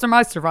those are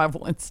my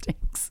survival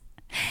instincts.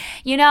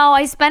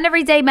 I spend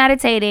every day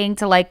meditating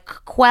to like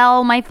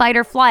quell my fight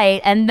or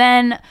flight. And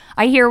then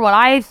I hear what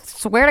I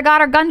swear to God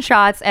are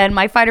gunshots. And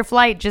my fight or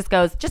flight just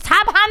goes, just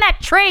hide behind that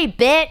tree,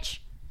 bitch.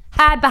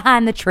 Hide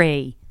behind the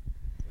tree.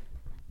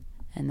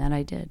 And then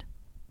I did.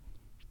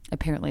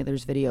 Apparently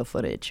there's video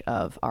footage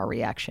of our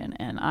reaction.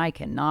 And I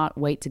cannot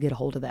wait to get a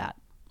hold of that.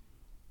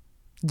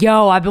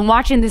 Yo, I've been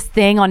watching this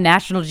thing on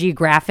National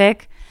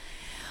Geographic.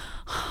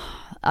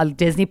 A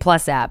Disney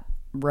Plus app.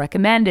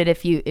 Recommend it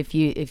if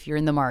you're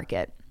in the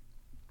market.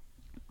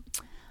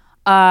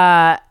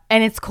 And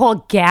it's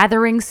called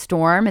Gathering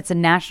Storm. It's a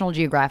National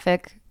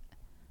Geographic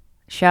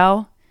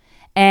show.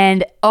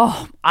 And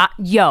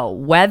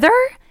weather,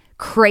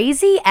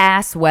 crazy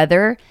ass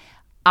weather,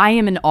 I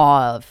am in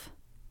awe of.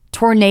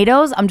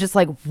 Tornadoes, I'm just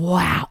like,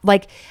 wow.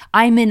 Like,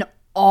 I'm in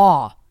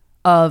awe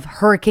of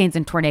hurricanes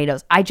and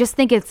tornadoes. I just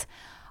think it's,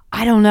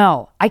 I don't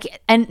know.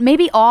 And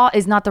maybe awe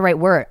is not the right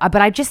word,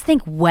 but I just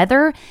think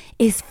weather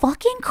is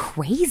fucking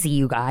crazy,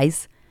 you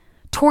guys.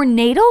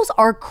 Tornadoes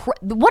are,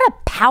 what a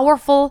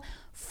powerful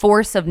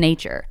force of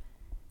nature.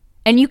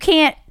 And you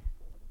can't,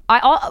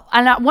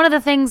 one of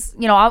the things,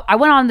 I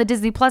went on the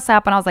Disney Plus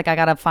app and I was like, I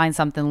got to find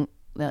something.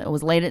 It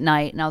was late at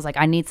night and I was like,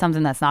 I need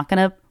something that's not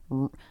going to,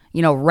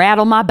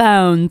 rattle my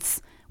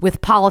bones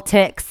with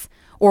politics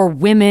or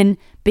women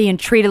being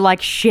treated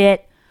like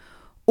shit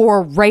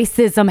or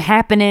racism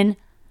happening.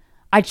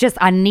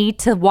 I need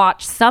to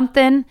watch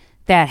something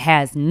that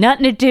has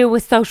nothing to do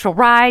with social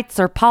rights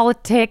or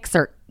politics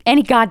or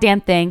any goddamn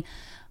thing.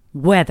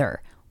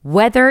 Weather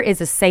is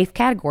a safe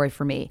category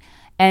for me.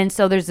 And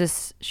so there's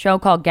this show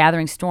called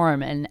Gathering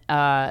Storm and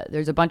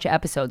there's a bunch of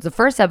episodes. The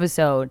first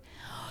episode,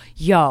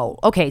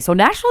 so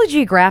National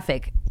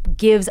Geographic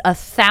gives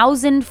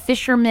 1,000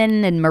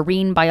 fishermen and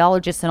marine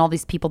biologists and all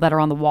these people that are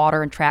on the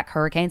water and track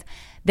hurricanes.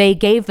 They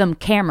gave them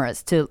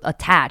cameras to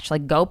attach,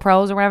 like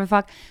GoPros or whatever the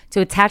fuck,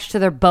 to attach to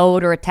their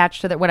boat or attach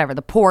to their whatever,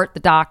 the port, the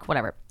dock,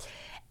 whatever.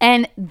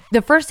 And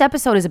the first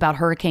episode is about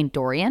Hurricane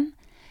Dorian.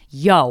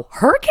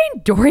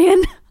 Hurricane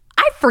Dorian?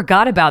 I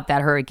forgot about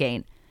that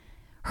hurricane.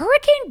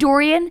 Hurricane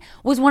Dorian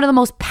was one of the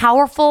most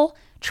powerful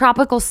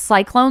tropical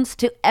cyclones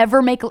to ever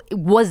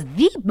was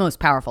the most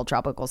powerful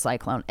tropical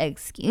cyclone.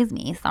 Excuse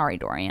me. Sorry,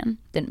 Dorian.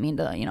 Didn't mean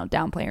to,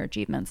 downplay her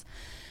achievements.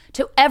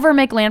 To ever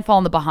make landfall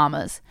in the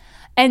Bahamas.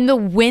 And the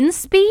wind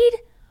speed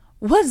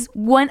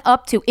went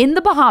up to, in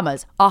the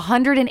Bahamas,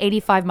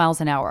 185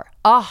 miles an hour.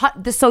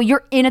 So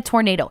you're in a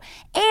tornado.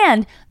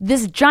 And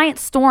this giant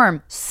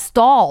storm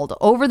stalled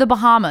over the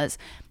Bahamas.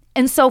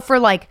 And so for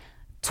like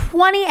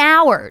 20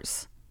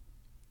 hours,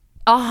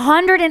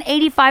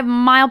 185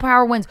 mile per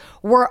hour winds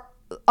were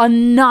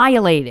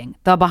annihilating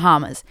the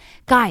Bahamas.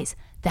 Guys,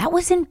 that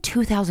was in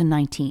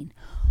 2019.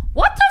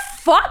 What the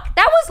fuck?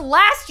 That was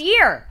last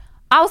year.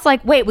 I was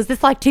like, wait, was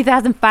this like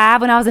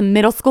 2005 when I was in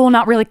middle school,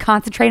 not really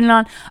concentrating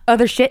on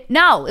other shit?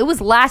 No, it was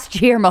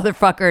last year,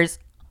 motherfuckers.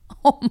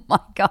 Oh my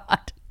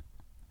God.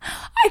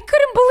 I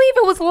couldn't believe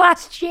it was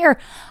last year.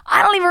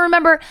 I don't even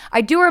remember. I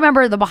do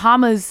remember the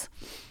Bahamas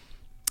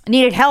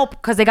needed help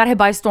because they got hit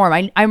by a storm.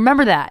 I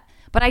remember that.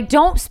 But I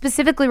don't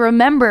specifically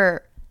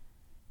remember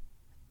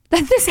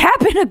that this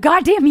happened a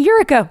goddamn year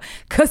ago,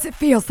 because it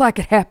feels like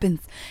it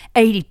happens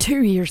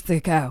 82 years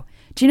ago.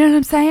 Do you know what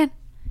I'm saying?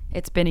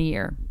 It's been a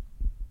year.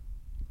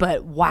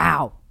 But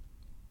wow.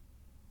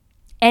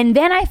 And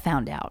then I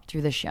found out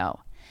through the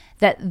show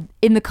that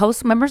in the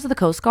coast, members of the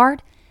Coast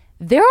Guard,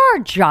 there are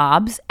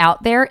jobs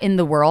out there in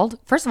the world.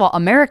 First of all,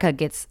 America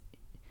gets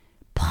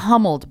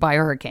pummeled by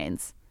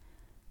hurricanes.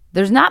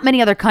 There's not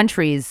many other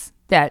countries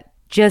that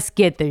just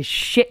get the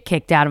shit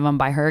kicked out of them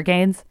by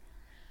hurricanes.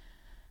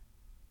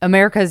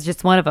 America is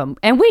just one of them.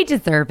 And we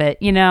deserve it.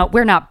 You know,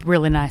 we're not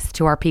really nice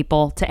to our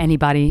people, to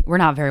anybody. We're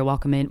not very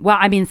welcoming. Well,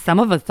 I mean,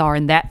 some of us are,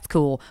 and that's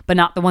cool, but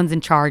not the ones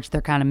in charge.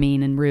 They're kind of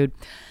mean and rude.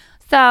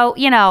 So,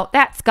 you know,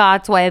 that's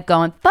God's way of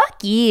going,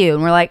 fuck you.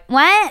 And we're like,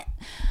 what?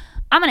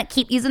 I'm going to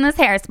keep using this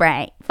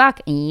hairspray.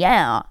 Fuck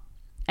yeah.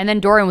 And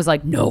then Dorian was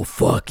like, no,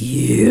 fuck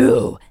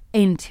you.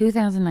 In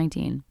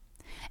 2019.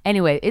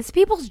 Anyway, it's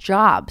people's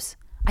jobs.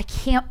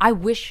 I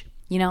wish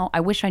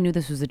I knew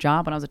this was a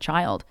job when I was a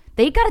child.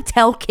 They got to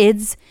tell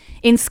kids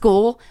in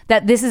school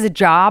that this is a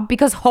job,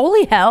 because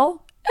holy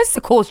hell, that's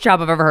the coolest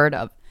job I've ever heard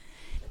of.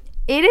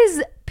 It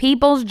is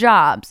people's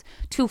jobs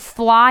to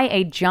fly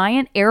a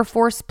giant Air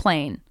Force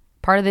plane,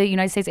 part of the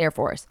United States Air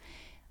Force,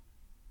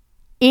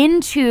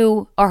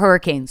 into a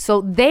hurricane.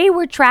 So they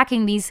were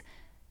tracking these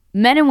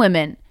men and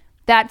women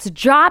that's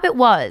job it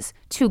was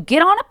to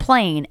get on a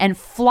plane and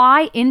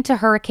fly into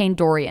Hurricane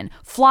Dorian.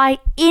 Fly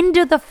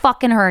into the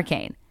fucking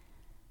hurricane.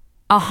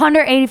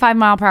 185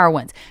 mile per hour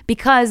winds,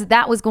 because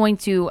that was going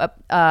to,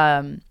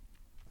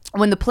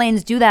 when the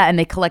planes do that and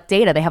they collect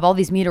data, they have all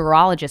these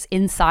meteorologists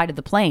inside of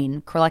the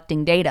plane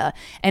collecting data,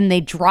 and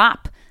they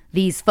drop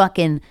these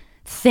fucking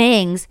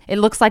things. It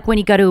looks like when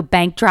you go to a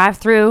bank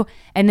drive-through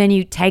and then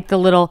you take the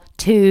little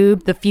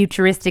tube, the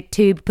futuristic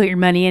tube, put your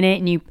money in it,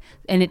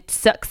 and it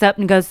sucks up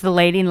and goes to the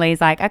lady, and the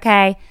lady's like,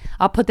 okay,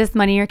 I'll put this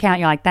money in your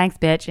account. You're like, thanks,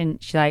 bitch.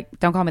 And she's like,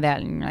 don't call me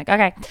that. And you're like,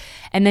 okay.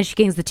 And then she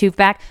gives the tube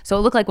back. So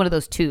it looked like one of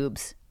those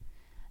tubes.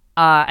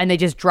 And they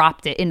just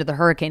dropped it into the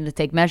hurricane to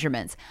take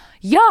measurements.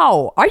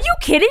 Yo, are you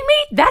kidding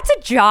me? That's a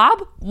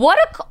job?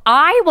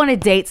 I want to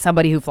date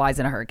somebody who flies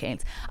in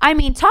hurricanes. I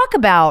mean, talk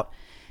about,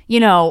 you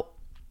know,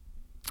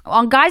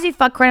 on Guys Who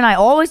Fuck Credit, and I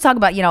always talk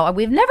about, you know,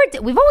 we've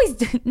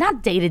always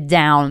not dated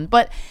down,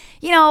 but,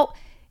 you know,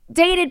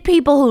 dated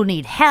people who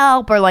need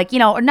help, or like, you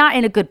know, are not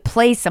in a good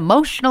place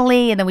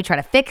emotionally, and then we try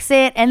to fix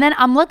it. And then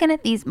I'm looking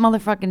at these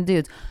motherfucking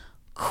dudes,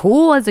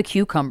 cool as a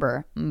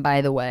cucumber,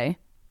 by the way,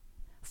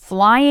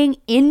 flying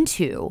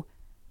into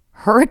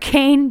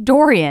Hurricane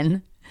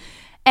Dorian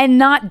and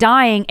not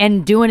dying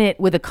and doing it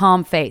with a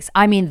calm face.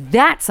 I mean,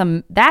 that's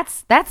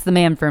the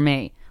man for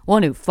me.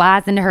 One who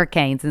flies into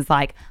hurricanes and is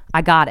like,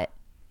 I got it.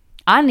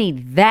 I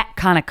need that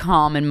kind of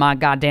calm in my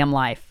goddamn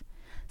life.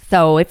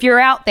 So if you're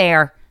out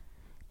there,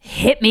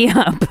 hit me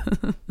up.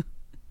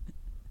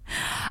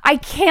 I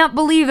can't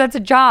believe that's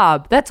a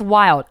job. That's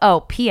wild.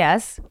 Oh,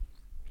 P.S.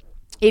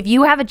 If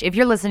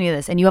you're listening to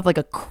this and you have like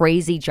a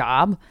crazy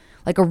job,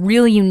 like a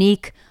really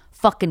unique,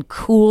 fucking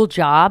cool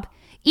job,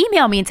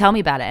 email me and tell me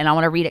about it, and I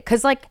want to read it.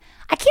 Because, like,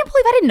 I can't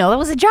believe I didn't know that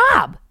was a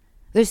job.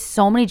 There's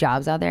so many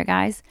jobs out there,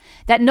 guys,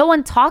 that no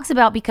one talks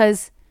about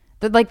because,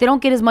 they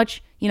don't get as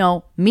much, you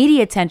know,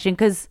 media attention,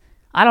 because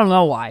I don't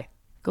know why.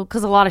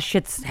 Because a lot of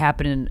shit's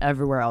happening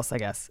everywhere else, I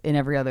guess, in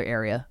every other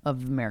area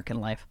of American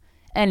life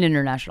and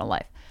international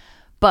life.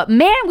 But,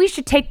 man, we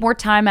should take more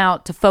time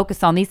out to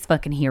focus on these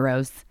fucking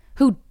heroes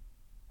who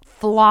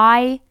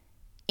fly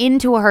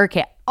into a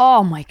hurricane.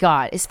 Oh my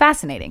God. It's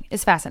fascinating.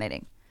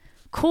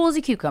 Cool as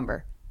a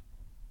cucumber.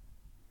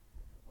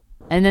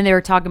 And then they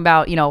were talking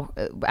about, you know,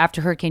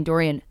 after Hurricane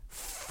Dorian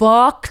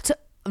fucked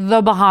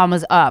the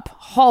Bahamas up.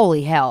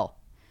 Holy hell.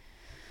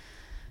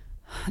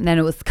 And then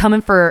it was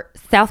coming for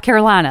South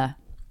Carolina.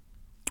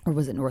 Or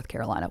was it North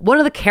Carolina? One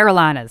of the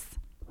Carolinas.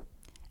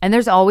 And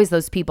there's always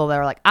those people that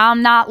are like,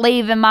 I'm not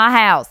leaving my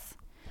house.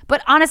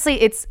 But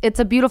honestly, it's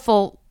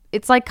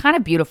like kind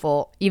of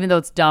beautiful, even though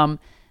it's dumb.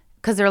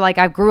 Because they're like,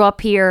 I grew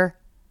up here.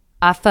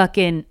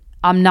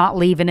 I'm not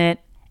leaving it.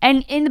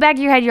 And in the back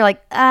of your head, you're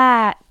like,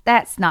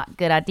 that's not a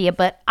good idea.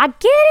 But I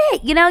get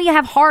it. You know, you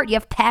have heart, you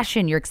have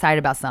passion, you're excited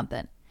about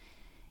something.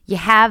 You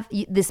have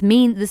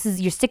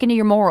you're sticking to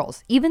your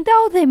morals, even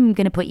though they're going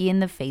to put you in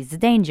the face of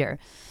danger.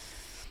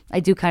 I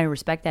do kind of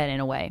respect that in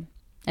a way.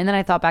 And then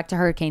I thought back to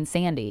Hurricane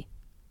Sandy.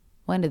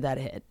 When did that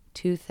hit?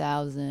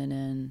 2000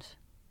 and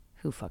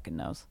who fucking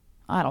knows?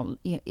 I don't.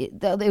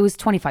 It was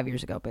 25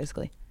 years ago,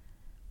 basically.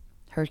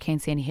 Hurricane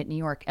Sandy hit New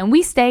York, and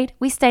we stayed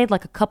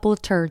like a couple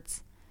of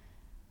turds.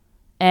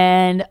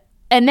 And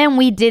then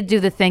we did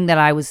do the thing that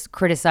I was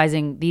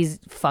criticizing these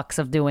fucks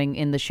of doing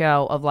in the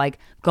show, of like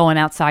going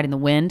outside in the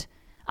wind.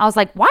 I was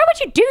like, why would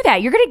you do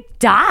that? You're gonna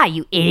die,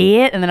 you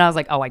idiot. And then I was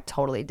like, oh, I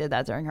totally did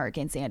that during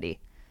Hurricane Sandy.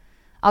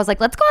 I was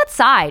like, let's go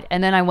outside.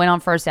 And then I went on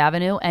First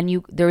Avenue,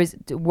 and there was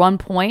one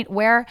point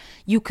where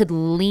you could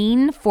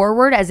lean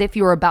forward as if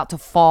you were about to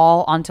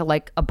fall onto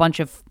like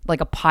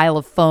a pile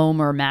of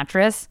foam or a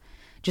mattress.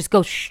 Just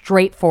go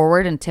straight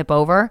forward and tip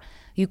over.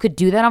 You could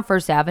do that on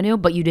First Avenue,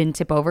 but you didn't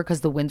tip over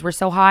because the winds were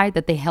so high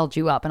that they held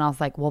you up. And I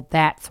was like, well,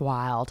 that's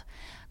wild.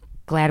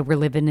 Glad we're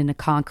living in a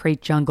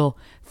concrete jungle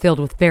filled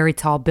with very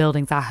tall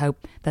buildings. I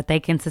hope that they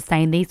can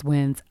sustain these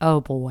winds.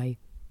 Oh, boy.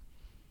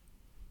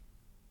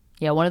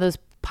 Yeah, one of those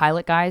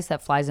pilot guys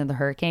that flies in the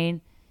hurricane,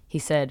 he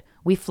said,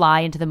 we fly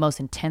into the most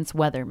intense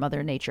weather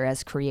Mother Nature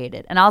has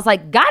created. And I was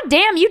like, God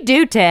damn, you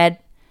do, Ted.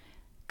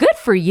 Good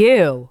for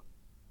you.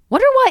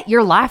 Wonder what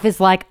your life is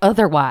like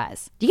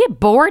otherwise. Do you get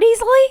bored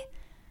easily?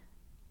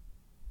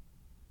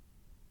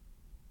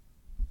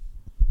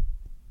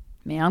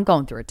 Man, I'm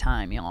going through a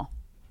time, y'all.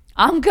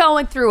 I'm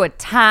going through a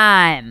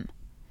time.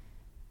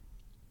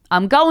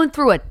 And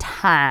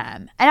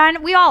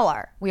we all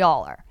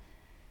are.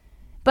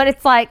 But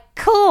it's like,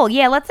 cool,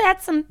 yeah, let's add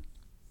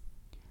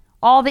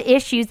all the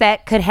issues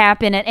that could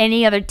happen at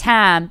any other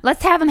time.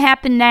 Let's have them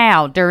happen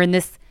now during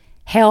this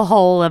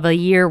hellhole of a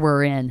year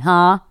we're in,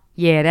 huh?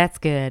 Yeah, that's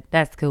good.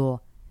 That's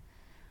cool.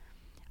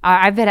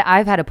 I've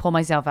had to pull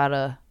myself out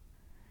of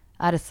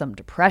some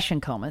depression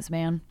comas,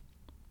 man.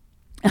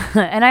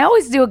 And I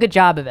always do a good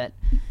job of it.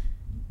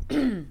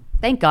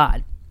 Thank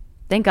God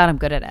I'm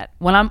good at it.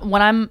 When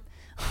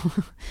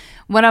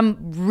I'm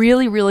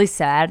really, really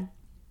sad,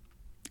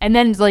 and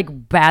then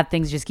like bad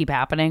things just keep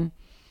happening,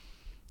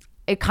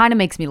 it kind of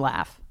makes me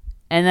laugh.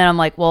 And then I'm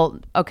like, well,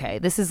 okay,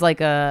 this is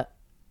like a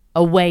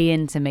way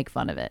in to make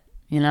fun of it,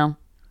 you know?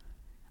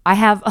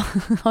 I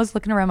was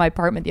looking around my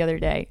apartment the other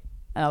day,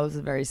 and I was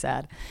very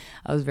sad.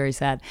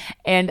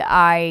 And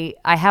I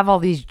have all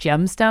these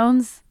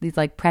gemstones, these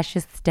like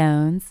precious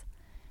stones,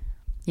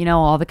 you know,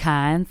 all the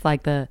kinds,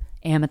 like the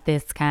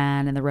amethyst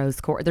kind and the rose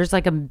quartz. There's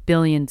like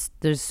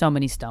there's so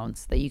many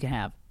stones that you can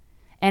have.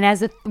 And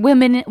as a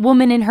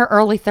woman in her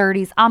early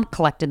 30s, I'm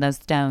collecting those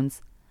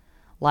stones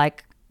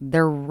like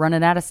they're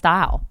running out of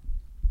style.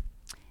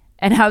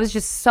 And I was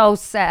just so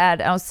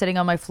sad. I was sitting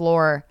on my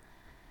floor,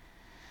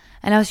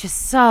 and I was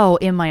just so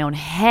in my own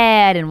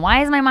head. And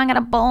why is my mom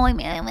gonna bully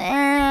me?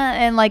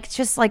 And like,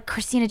 just like,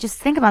 Christina, just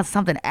think about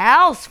something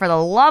else, for the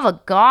love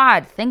of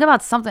God. Think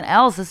about something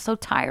else. It's so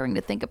tiring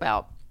to think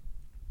about.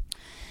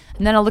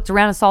 And then I looked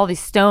around and saw all these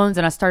stones,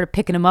 and I started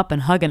picking them up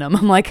and hugging them.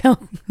 I'm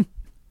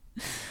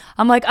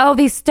like, oh,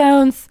 these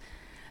stones,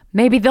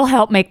 maybe they'll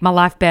help make my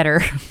life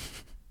better.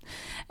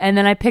 And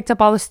then I picked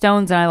up all the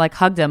stones and I like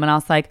hugged them, and I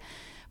was like,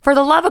 for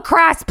the love of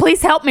Christ,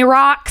 please help me,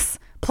 rocks.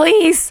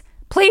 Please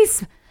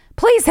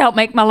help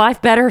make my life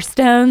better,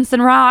 stones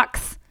and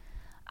rocks.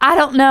 I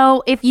don't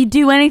know if you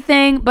do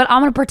anything, but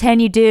I'm going to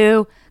pretend you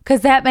do,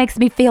 because that makes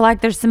me feel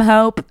like there's some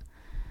hope.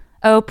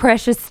 Oh,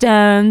 precious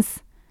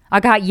stones.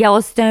 I got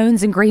yellow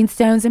stones and green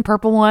stones and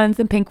purple ones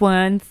and pink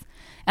ones.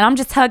 And I'm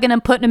just hugging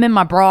them, putting them in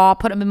my bra,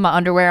 putting them in my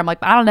underwear. I'm like,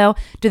 I don't know.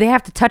 Do they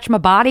have to touch my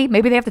body?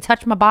 Maybe they have to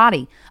touch my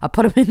body. I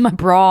put them in my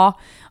bra.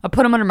 I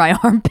put them under my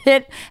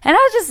armpit. And I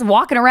was just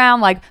walking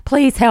around like,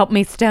 please help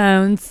me,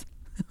 stones.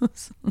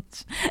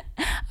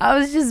 I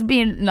was just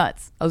being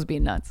nuts. And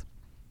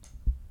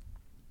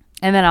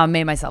then I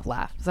made myself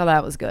laugh. So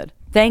that was good.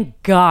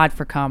 Thank God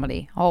for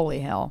comedy. Holy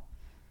hell.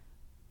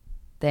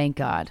 Thank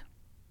God.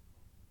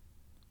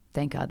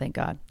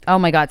 Oh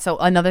my God. So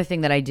another thing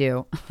that I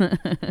do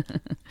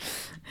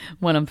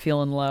when I'm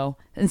feeling low,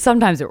 and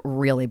sometimes it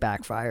really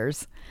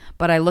backfires,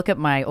 but I look at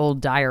my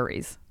old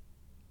diaries.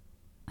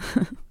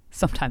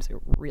 Sometimes it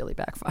really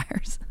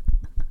backfires.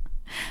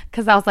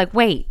 Because I was like,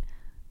 wait,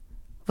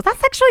 was I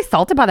sexually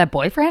assaulted by that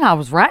boyfriend? I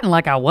was writing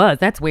like I was.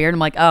 That's weird. I'm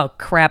like, oh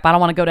crap, I don't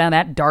want to go down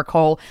that dark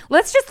hole.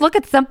 Let's just look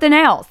at something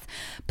else.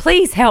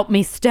 Please help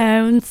me,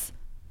 stones.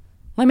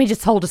 Let me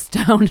just hold a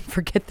stone and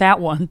forget that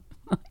one.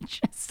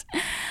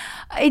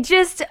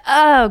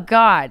 Oh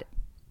God.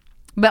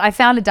 But I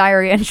found a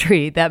diary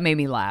entry that made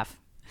me laugh.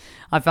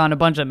 I found a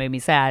bunch that made me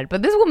sad,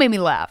 but this one made me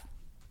laugh.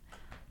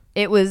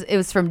 It was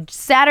from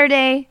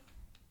Saturday,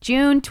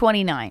 June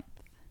 29th,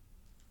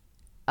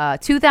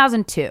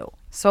 2002.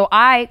 So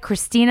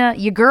Christina,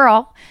 your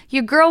girl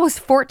was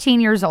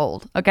 14 years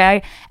old,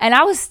 okay? And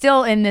I was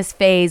still in this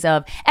phase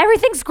of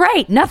everything's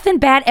great. Nothing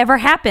bad ever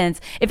happens.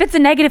 If it's a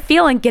negative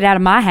feeling, get out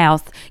of my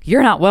house.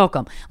 You're not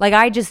welcome. Like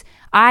I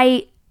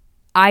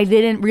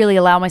didn't really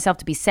allow myself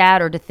to be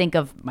sad or to think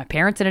of my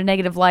parents in a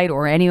negative light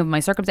or any of my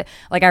circumstances.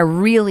 Like I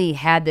really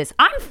had this,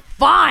 I'm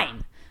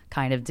fine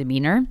kind of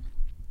demeanor.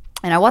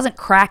 And I wasn't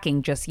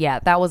cracking just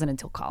yet. That wasn't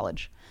until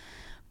college.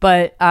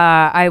 But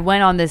I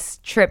went on this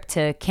trip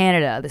to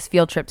Canada, this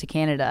field trip to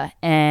Canada,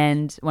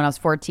 and when I was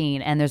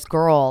 14, and this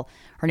girl,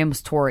 her name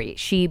was Tori.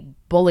 She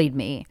bullied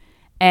me,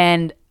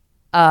 and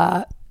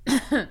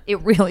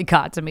it really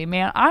got to me,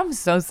 man. I'm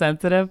so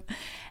sensitive,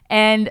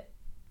 and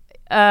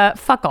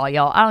fuck all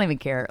y'all. I don't even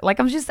care. Like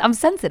I'm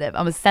sensitive.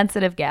 I'm a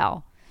sensitive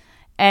gal.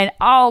 And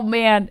oh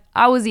man,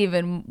 I was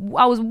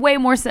way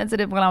more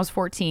sensitive when I was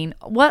 14.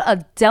 What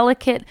a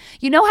delicate,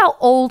 you know how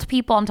old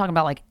people, I'm talking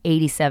about like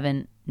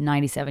 87,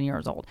 97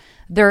 years old.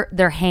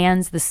 Their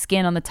hands, the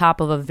skin on the top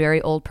of a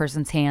very old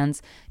person's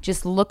hands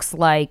just looks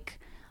like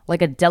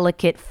a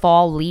delicate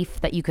fall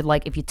leaf that you could,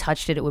 like, if you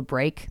touched it, it would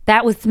break.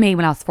 That was me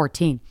when I was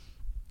 14.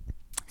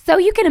 So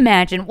you can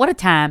imagine what a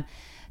time.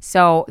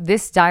 So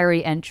this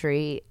diary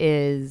entry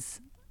is,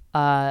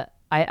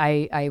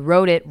 I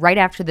wrote it right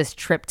after this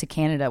trip to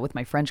Canada with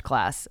my French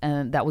class,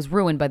 and that was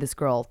ruined by this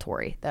girl,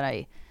 Tori,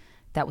 that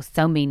was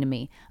so mean to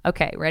me.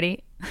 Okay,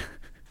 ready?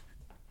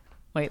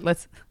 Wait, I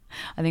think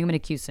I'm going to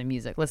cue some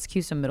music. Let's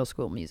cue some middle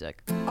school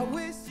music.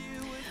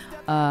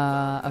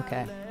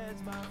 Okay.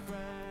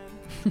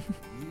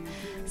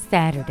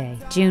 Saturday,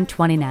 June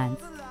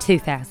 29th,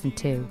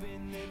 2002.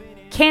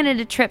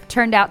 Canada trip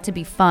turned out to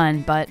be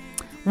fun, but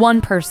one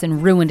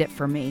person ruined it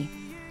for me.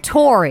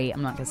 Tori.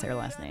 I'm not going to say her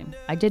last name.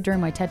 I did during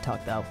my TED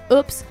Talk, though.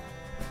 Oops.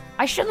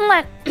 I shouldn't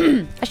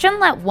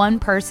let one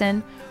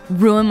person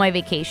ruin my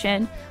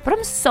vacation, but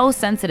I'm so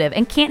sensitive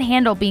and can't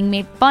handle being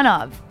made fun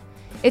of.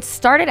 It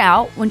started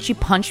out when she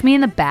punched me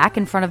in the back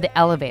in front of the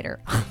elevator.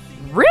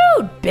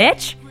 Rude,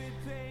 bitch.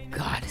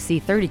 God, see,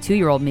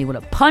 32-year-old me would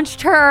have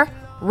punched her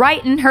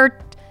right in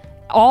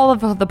all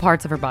of the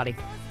parts of her body.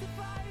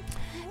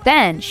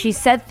 Then she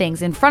said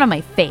things in front of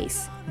my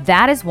face.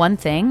 That is one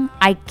thing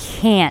I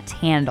can't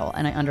handle,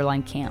 and I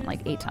underline can't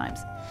like 8 times.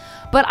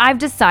 But I've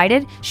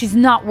decided she's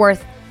not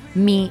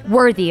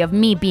worthy of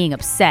me being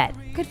upset.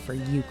 Good for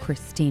you,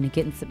 Christina,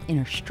 getting some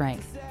inner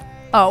strength.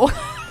 Oh.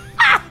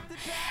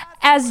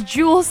 As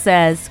Jewel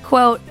says,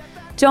 quote,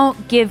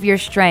 "Don't give your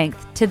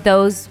strength to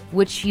those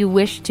which you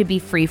wish to be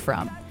free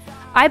from."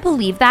 I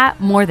believe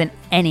that more than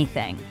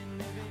anything.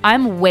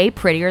 I'm way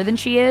prettier than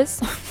she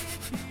is.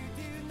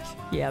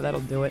 Yeah, that'll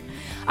do it.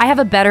 I have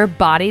a better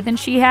body than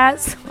she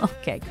has.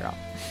 Okay, girl.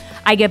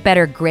 I get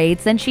better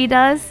grades than she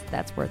does.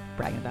 That's worth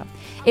bragging about.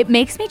 It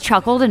makes me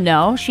chuckle to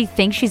know she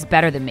thinks she's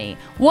better than me.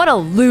 What a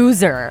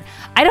loser.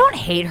 I don't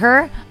hate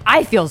her.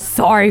 I feel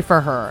sorry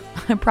for her.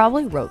 I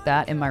probably wrote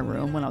that in my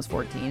room when I was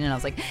 14, and I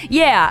was like,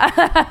 yeah.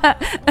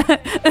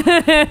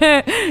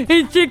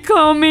 She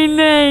called me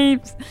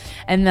names.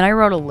 And then I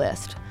wrote a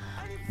list.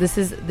 This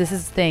is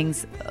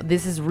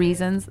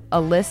reasons,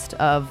 a list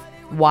of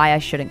why I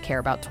shouldn't care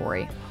about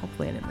Tori.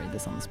 Hopefully I didn't read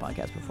this on this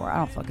podcast before. I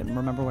don't fucking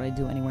remember what I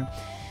do anywhere.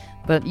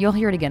 But you'll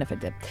hear it again if I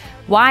did.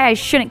 Why I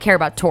shouldn't care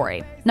about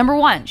Tori. Number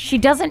 1, she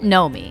doesn't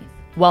know me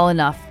well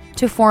enough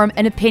to form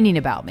an opinion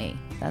about me.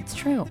 That's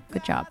true.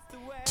 Good job.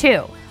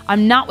 2,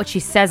 I'm not what she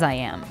says I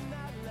am.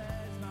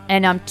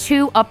 And I'm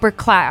too upper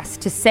class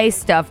to say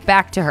stuff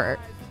back to her.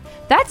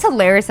 That's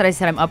hilarious that I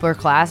said I'm upper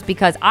class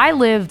because I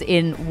lived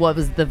in what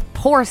was the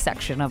poor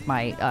section of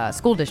my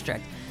school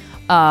district.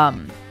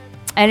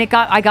 And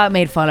I got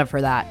made fun of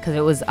for that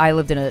because I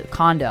lived in a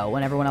condo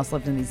when everyone else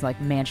lived in these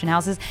like mansion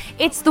houses.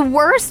 It's the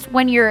worst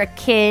when you're a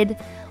kid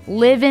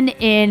living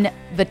in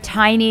the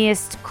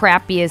tiniest,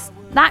 crappiest,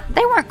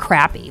 they weren't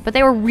crappy, but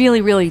they were really,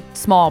 really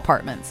small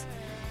apartments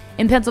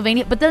in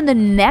Pennsylvania. But then the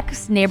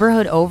next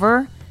neighborhood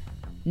over,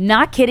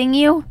 not kidding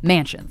you,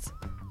 mansions.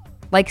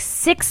 Like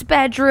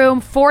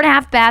 6-bedroom,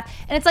 4.5 bath.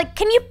 And it's like,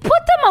 can you put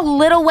them a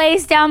little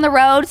ways down the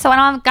road so I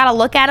don't got to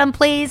look at them,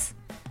 please?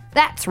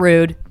 That's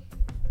rude.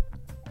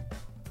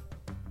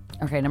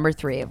 Okay, number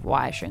 3 of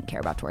why I shouldn't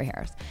care about Tori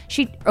Harris.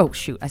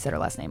 I said her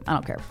last name. I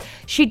don't care.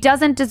 She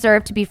doesn't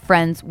deserve to be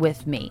friends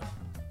with me.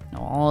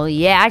 Oh,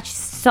 yeah, I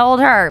sold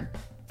her.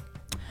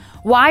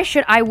 Why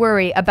should I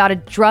worry about a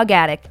drug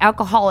addict,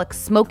 alcoholic,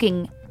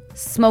 smoking?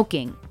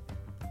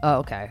 Oh,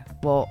 okay.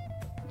 Well,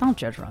 don't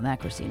judge her on that,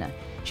 Christina.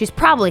 She's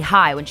probably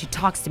high when she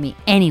talks to me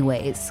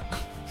anyways.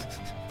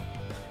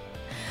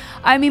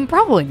 I mean,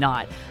 probably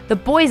not. The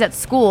boys at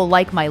school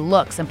like my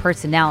looks and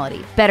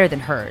personality better than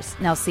hers.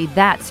 Now, see,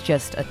 that's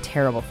just a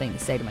terrible thing to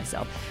say to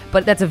myself.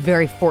 But that's a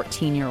very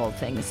 14-year-old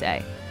thing to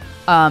say.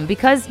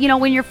 Because,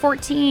 when you're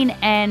 14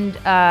 and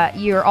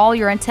all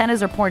your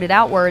antennas are pointed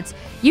outwards,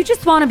 you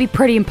just want to be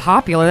pretty and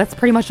popular. That's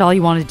pretty much all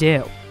you want to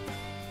do.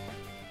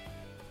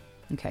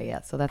 Okay,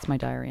 yeah, so that's my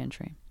diary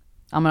entry.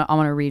 I'm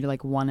gonna read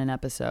like one an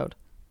episode.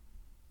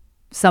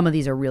 Some of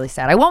these are really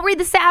sad. I won't read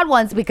the sad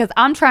ones because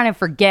I'm trying to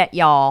forget,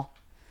 y'all.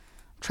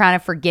 Trying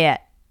to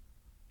forget.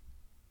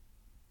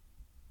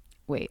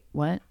 Wait,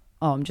 what?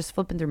 Oh, I'm just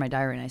flipping through my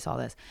diary and I saw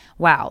this.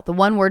 Wow, the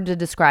one word to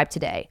describe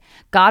today.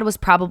 God was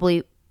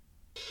probably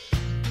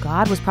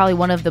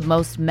one of the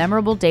most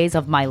memorable days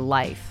of my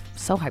life.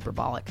 So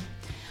hyperbolic.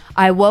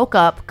 I woke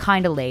up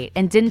kind of late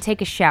and didn't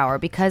take a shower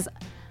because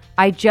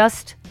I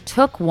just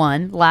took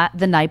one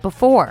the night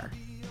before.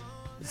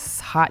 This is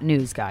hot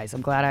news, guys.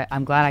 I'm glad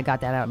I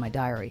got that out of my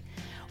diary.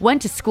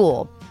 Went to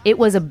school. It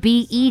was a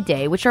BE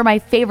day, which are my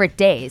favorite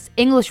days.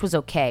 English was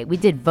okay. We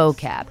did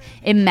vocab.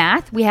 In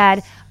math, we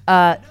had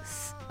a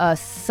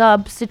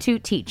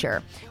substitute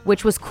teacher,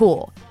 which was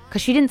cool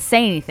because she didn't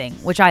say anything,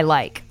 which I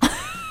like.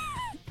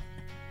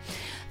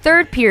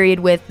 Third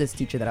period with this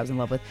teacher that I was in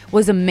love with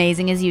was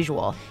amazing as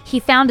usual. He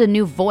found a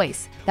new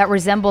voice that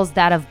resembles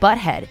that of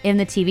Butthead in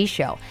the TV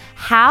show.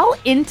 How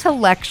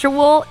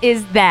intellectual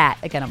is that?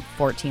 Again, I'm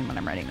 14 when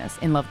I'm writing this.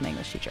 In love with my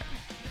English teacher.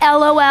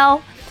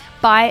 LOL.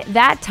 By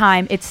that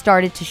time, it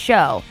started to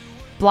show.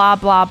 Blah,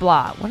 blah,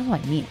 blah. What do I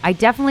mean? I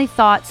definitely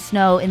thought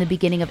snow in the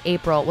beginning of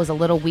April was a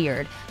little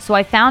weird, so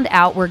I found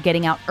out we're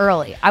getting out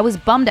early. I was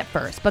bummed at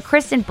first, but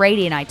Kristen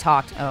Brady and I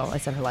talked. Oh, I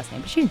said her last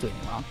name, but she didn't do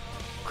anything wrong.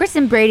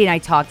 Kristen Brady and I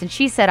talked, and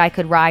she said I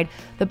could ride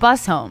the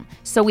bus home,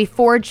 so we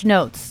forged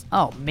notes.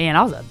 Oh, man,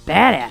 I was a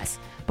badass.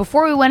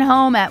 Before we went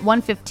home at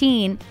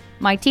 1:15,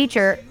 my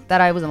teacher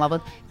that I was in love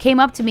with came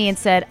up to me and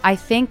said, I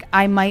think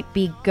I might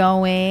be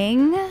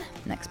going,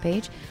 next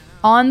page,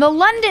 on the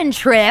London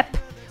trip,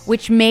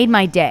 which made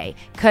my day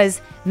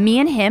because me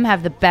and him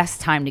have the best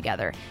time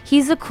together.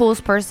 He's the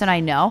coolest person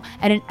I know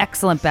and an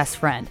excellent best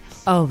friend.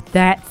 Oh,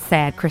 that's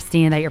sad,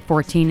 Christina, that you're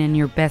 14 and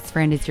your best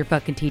friend is your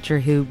fucking teacher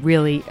who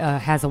really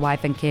has a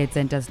wife and kids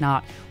and does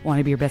not want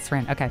to be your best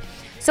friend. Okay.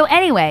 So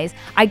anyways,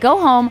 I go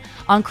home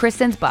on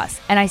Kristen's bus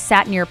and I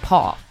sat near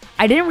Paul.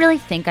 I didn't really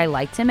think I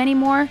liked him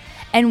anymore.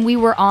 And we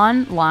were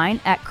online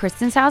at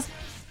Kristen's house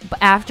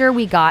after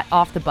we got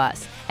off the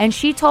bus. And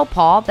she told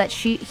Paul that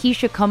he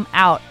should come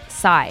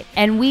outside.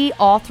 And we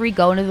all three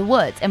go into the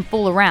woods and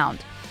fool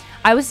around.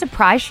 I was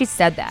surprised she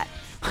said that.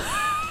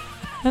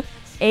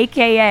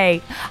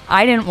 AKA,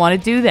 I didn't want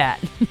to do that.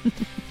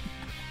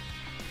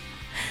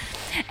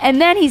 And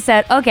then he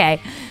said,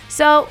 okay,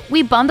 so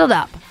we bundled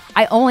up.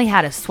 I only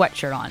had a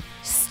sweatshirt on.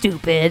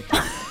 Stupid.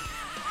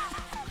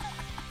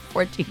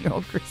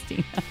 14-year-old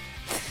Christina.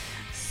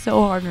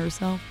 So hard on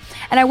herself.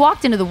 And I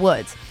walked into the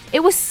woods.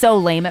 It was so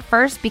lame at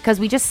first because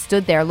we just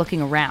stood there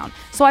looking around.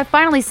 So I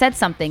finally said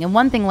something and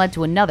one thing led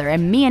to another.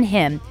 And me and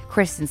him,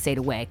 Kristen stayed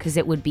away because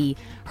it would be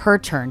her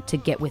turn to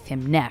get with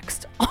him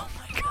next. Oh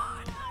my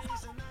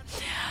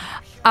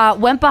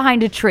God. Went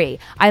behind a tree.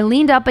 I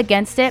leaned up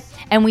against it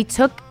and we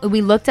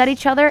looked at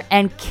each other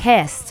and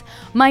kissed.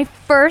 My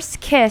first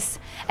kiss.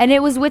 And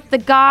it was with the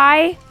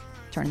guy,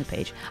 turn the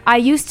page, I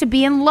used to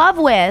be in love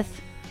with.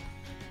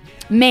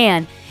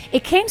 Man,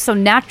 it came so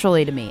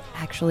naturally to me.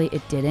 Actually,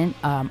 it didn't.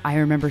 I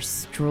remember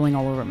drooling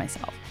all over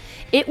myself.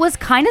 It was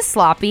kind of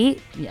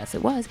sloppy. Yes,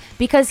 it was.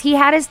 Because he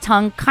had his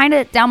tongue kind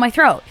of down my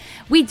throat.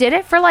 We did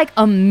it for like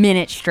a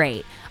minute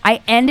straight.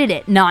 I ended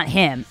it, not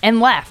him, and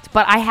left.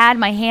 But I had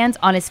my hands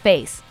on his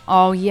face.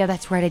 Oh, yeah,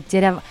 that's right. I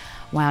did have...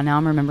 Wow, now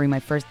I'm remembering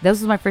this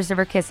was my first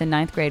ever kiss in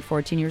 9th grade,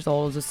 14 years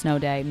old. It was a snow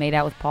day. Made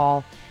out with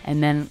Paul.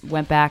 And then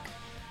went back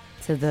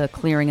to the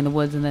clearing in the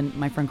woods. And then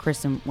my friend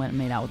Kristen went and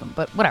made out with him.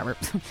 But whatever.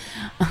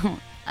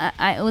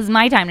 It was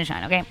my time to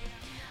shine, okay?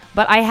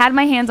 But I had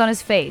my hands on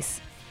his face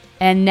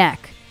and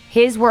neck.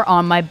 His were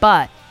on my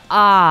butt.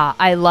 Ah,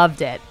 I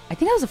loved it. I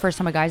think that was the first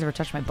time a guy's ever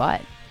touched my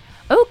butt.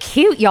 Oh,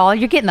 cute, y'all.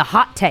 You're getting the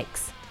hot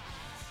takes.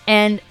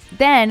 And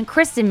then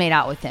Kristen made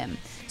out with him.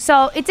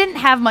 So it didn't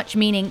have much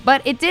meaning,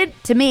 but it did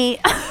to me.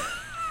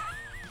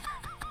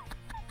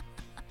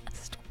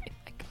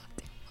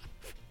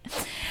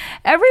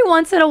 Every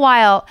once in a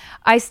while,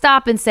 I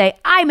stop and say,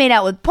 I made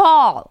out with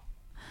Paul.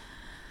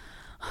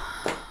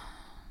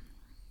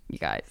 You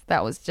guys,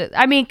 that was just,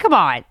 I mean, come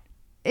on.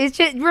 It's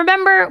just,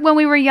 remember when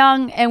we were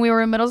young and we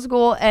were in middle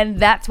school and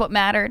that's what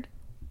mattered?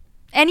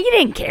 And you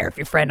didn't care if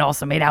your friend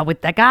also made out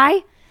with that guy.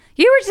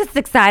 You were just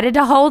excited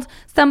to hold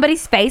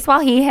somebody's face while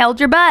he held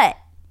your butt.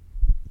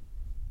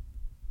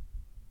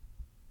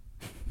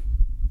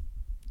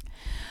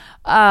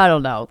 I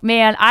don't know,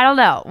 man. I don't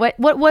know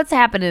what's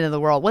happening in the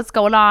world. What's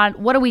going on?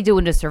 What are we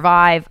doing to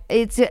survive?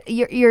 It's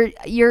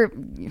you're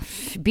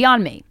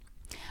beyond me.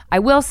 I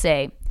will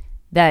say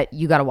that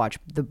you got to watch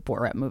the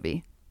Borat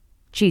movie.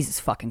 Jesus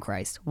fucking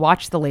Christ.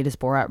 Watch the latest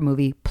Borat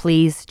movie.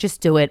 Please.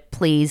 Just do it.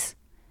 Please.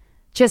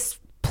 Just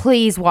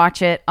please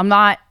watch it.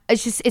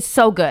 It's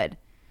so good.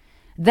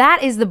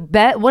 That is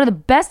one of the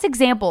best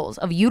examples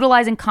of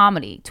utilizing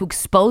comedy to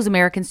expose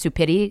American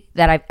stupidity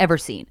that I've ever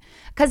seen.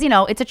 Because,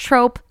 it's a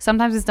trope.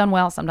 Sometimes it's done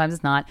well, sometimes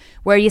it's not.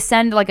 Where you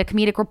send like a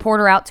comedic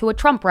reporter out to a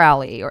Trump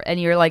rally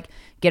and you're like,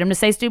 get him to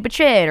say stupid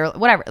shit or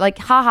whatever. Like,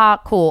 haha,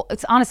 cool.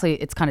 It's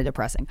kind of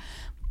depressing.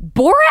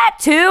 Borat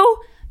 2?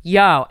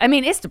 Yo, I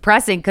mean, it's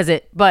depressing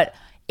but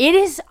it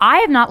is, I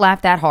have not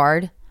laughed that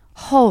hard.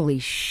 Holy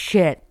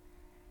shit.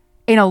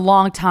 In a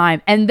long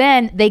time. And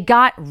then they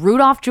got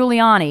Rudolph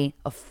Giuliani,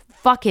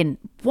 fucking,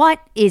 what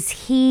is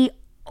he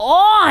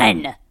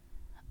on?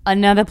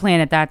 Another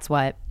planet, that's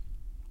what.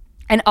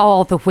 And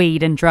all the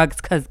weed and drugs,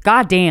 because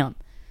goddamn.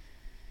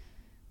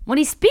 When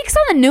he speaks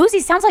on the news, he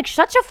sounds like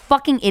such a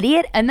fucking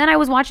idiot. And then I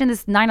was watching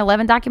this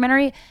 9/11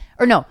 documentary.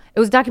 Or no, it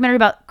was a documentary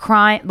about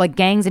crime, like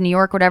gangs in New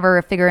York,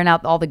 whatever, figuring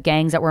out all the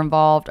gangs that were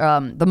involved.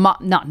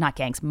 Not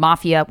gangs,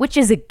 mafia, which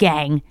is a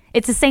gang.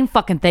 It's the same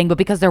fucking thing, but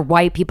because they're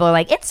white, people are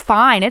like, it's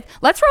fine.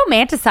 Let's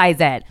romanticize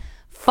it.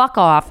 fuck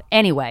off.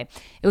 Anyway,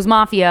 it was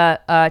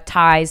mafia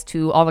ties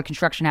to all the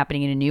construction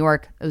happening in New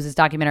York. It was this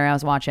documentary I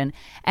was watching.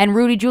 And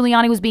Rudy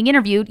Giuliani was being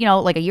interviewed,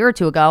 like a year or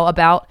two ago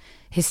about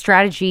his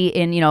strategy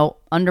in,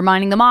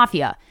 undermining the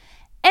mafia.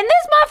 And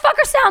this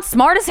motherfucker sounds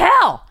smart as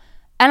hell.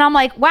 And I'm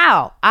like,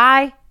 wow,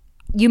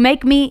 you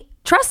make me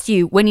trust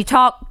you when you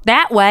talk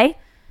that way.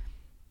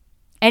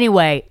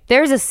 Anyway,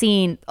 there's a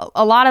scene,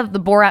 a lot of the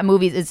Borat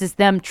movies, it's just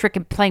them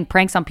playing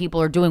pranks on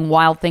people or doing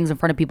wild things in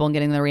front of people and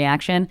getting the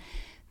reaction.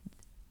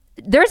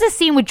 There's a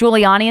scene with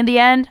Giuliani in the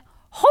end.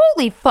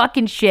 Holy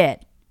fucking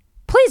shit.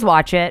 Please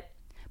watch it.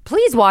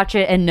 Please watch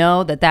it and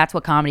know that that's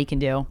what comedy can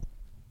do.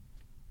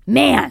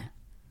 Man,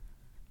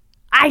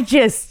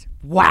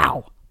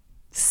 wow.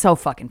 So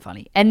fucking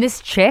funny. And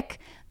this chick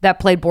that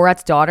played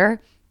Borat's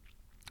daughter,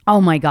 oh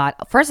my God.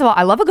 First of all,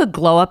 I love a good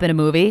glow up in a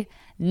movie.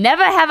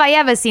 Never have I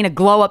ever seen a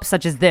glow up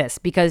such as this,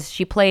 because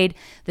she played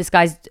this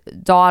guy's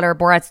daughter,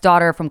 Borat's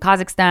daughter from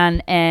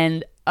Kazakhstan,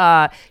 and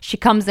she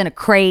comes in a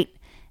crate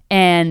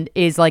and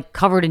is like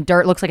covered in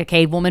dirt, looks like a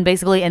cave woman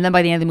basically. And then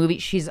by the end of the movie,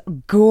 she's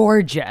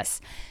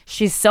gorgeous.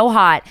 She's so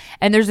hot.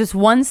 And there's this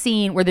one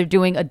scene where they're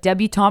doing a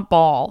debutante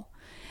ball,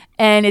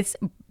 and it's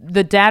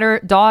the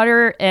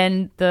daughter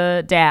and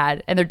the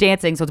dad, and they're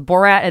dancing. So it's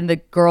Borat and the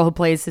girl who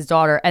plays his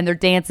daughter, and they're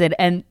dancing.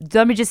 And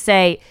let me just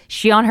say,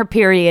 she on her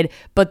period,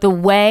 but the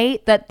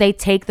way that they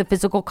take the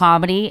physical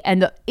comedy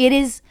it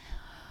is,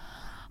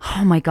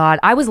 oh my God,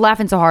 I was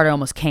laughing so hard I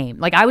almost came.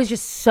 Like, I was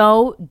just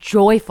so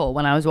joyful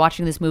when I was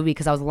watching this movie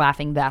because I was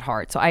laughing that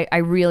hard. So I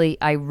really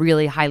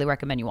highly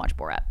recommend you watch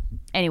Borat.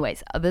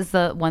 Anyways, this is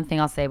the one thing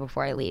I'll say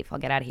before I leave. I'll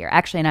get out of here.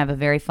 Actually, and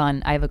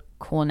I have a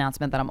cool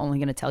announcement that I'm only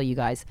going to tell you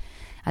guys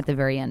at the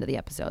very end of the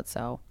episode.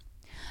 So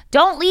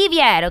don't leave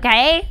yet,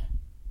 okay?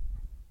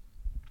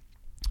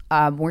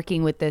 I'm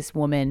working with this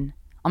woman.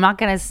 I'm not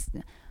going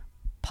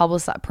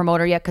to promote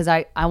her yet because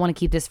I want to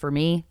keep this for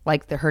me,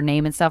 like her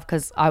name and stuff,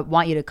 because I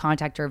want you to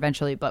contact her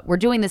eventually. But we're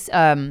doing this.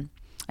 I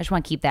just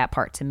want to keep that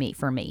part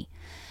for me.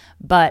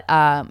 But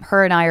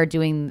her and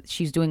I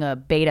she's doing a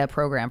beta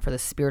program for the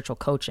spiritual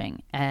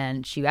coaching.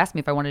 And she asked me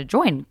if I wanted to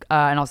join.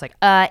 And I was like,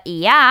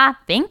 yeah,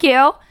 thank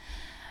you.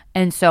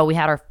 And so we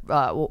had our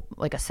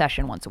like a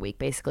session once a week,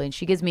 basically. And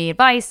she gives me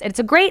advice. And it's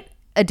a great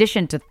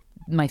addition to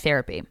my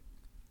therapy.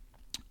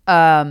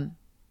 And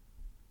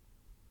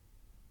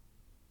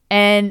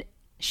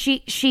she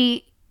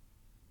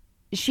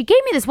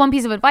gave me this one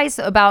piece of advice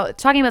about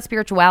talking about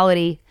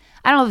spirituality.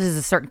 I don't know if this is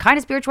a certain kind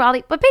of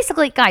spirituality, but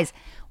basically, guys,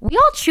 we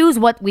all choose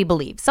what we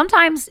believe.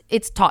 Sometimes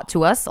it's taught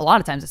to us. A lot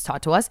of times it's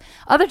taught to us.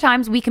 Other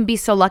times we can be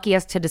so lucky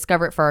as to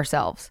discover it for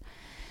ourselves.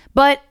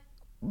 But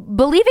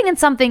believing in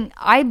something,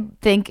 I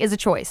think, is a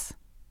choice.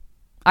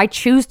 I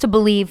choose to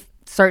believe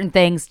certain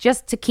things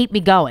just to keep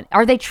me going.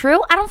 Are they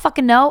true? I don't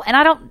fucking know, and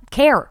I don't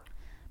care.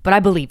 But I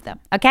believe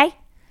them, okay?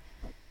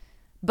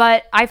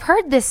 But I've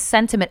heard this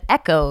sentiment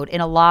echoed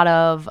in a lot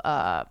of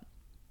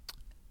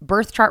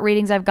birth chart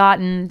readings I've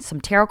gotten, some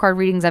tarot card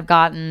readings I've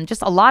gotten,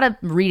 just a lot of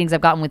readings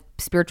I've gotten with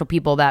spiritual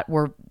people that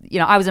were,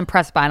 I was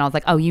impressed by, and I was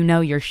like, oh,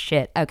 your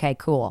shit. Okay,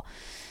 cool.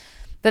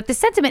 But the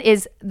sentiment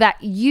is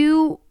that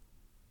you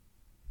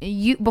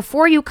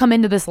before you come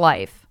into this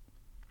life,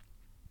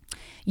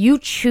 you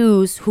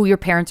choose who your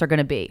parents are going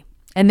to be,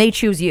 and they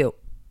choose you.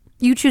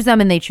 You choose them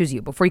and they choose you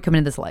before you come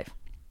into this life.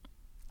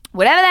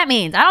 Whatever that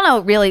means. I don't know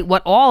really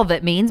what all of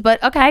it means,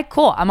 but okay,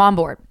 cool. I'm on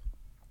board.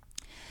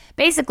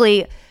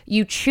 Basically,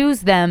 you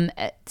choose them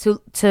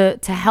to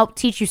help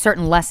teach you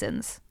certain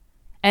lessons.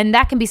 And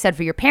that can be said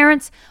for your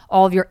parents,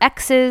 all of your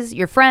exes,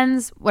 your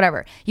friends,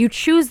 whatever. You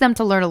choose them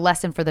to learn a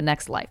lesson for the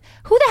next life.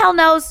 Who the hell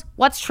knows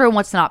what's true and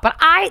what's not? But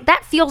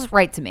that feels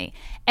right to me.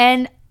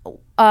 And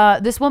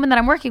this woman that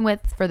I'm working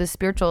with for the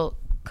spiritual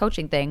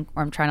coaching thing,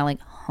 where I'm trying to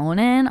like hone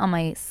in on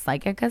my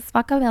psychic as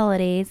fuck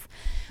abilities,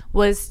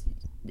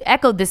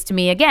 echoed this to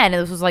me again.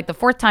 And this was like the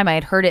fourth time I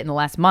had heard it in the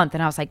last month.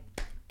 And I was like,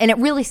 and it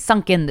really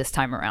sunk in this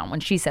time around when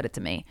she said it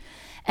to me.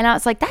 And I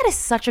was like, that is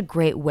such a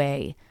great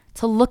way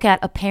to look at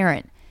a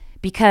parent.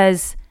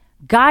 Because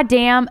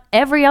goddamn,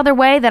 every other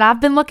way that I've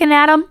been looking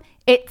at them,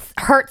 it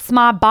hurts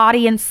my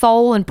body and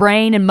soul and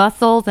brain and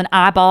muscles and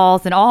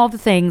eyeballs and all the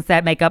things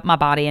that make up my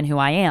body and who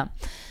I am.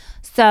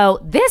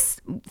 So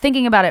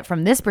thinking about it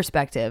from this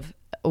perspective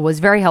was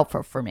very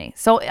helpful for me.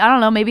 So I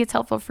don't know, maybe it's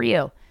helpful for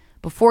you.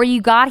 Before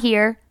you got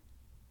here,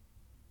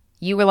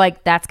 you were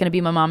like, that's going to be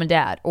my mom and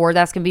dad, or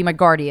that's going to be my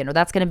guardian, or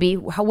that's going to be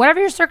whatever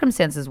your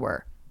circumstances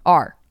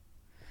are.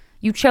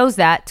 You chose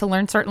that to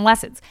learn certain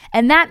lessons.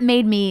 And that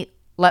made me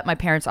let my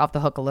parents off the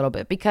hook a little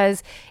bit,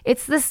 because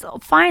it's this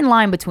fine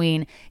line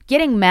between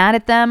getting mad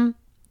at them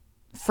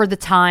for the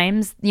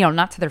times,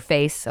 not to their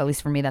face. At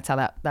least for me, that's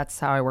how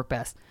I work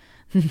best.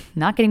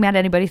 Not getting mad at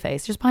anybody's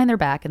face, just behind their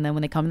back. And then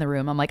when they come in the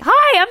room, I'm like,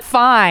 hi, I'm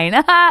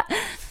fine.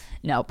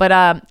 No,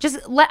 but just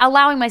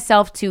allowing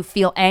myself to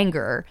feel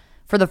anger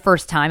for the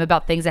first time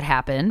about things that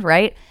happened,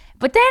 right?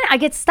 But then I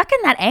get stuck in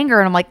that anger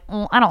and I'm like,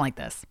 I don't like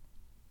this.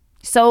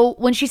 So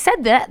when she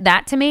said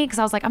that to me, because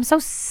I was like, I'm so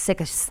sick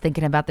of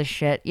thinking about this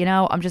shit,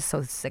 I'm just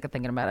so sick of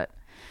thinking about it.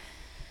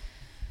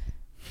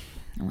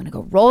 I want to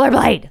go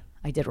rollerblade.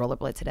 I did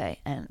rollerblade today,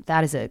 and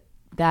that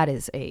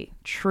is a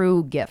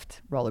true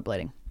gift,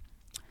 rollerblading.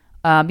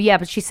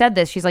 But she said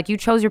this. She's like, you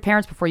chose your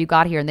parents before you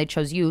got here, and they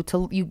chose you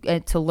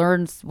to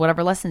learn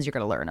whatever lessons you're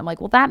going to learn. I'm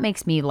like, well, that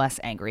makes me less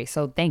angry.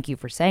 So thank you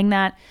for saying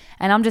that.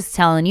 And I'm just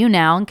telling you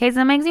now in case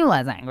it makes you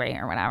less angry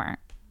or whatever.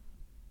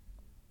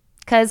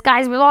 Because,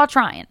 guys, we're all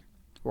trying.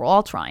 We're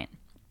all trying.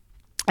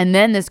 And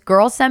then this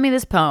girl sent me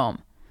this poem.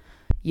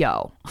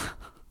 Yo.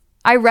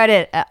 I read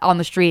it on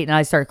the street and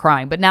I started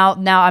crying. But now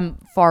I'm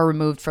far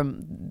removed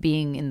from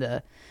being in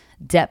the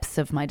depths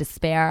of my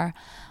despair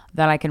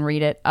that I can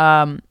read it.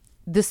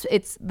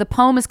 The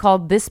poem is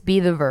called This Be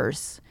the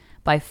Verse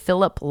by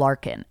Philip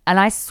Larkin. And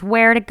I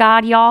swear to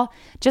God, y'all,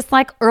 just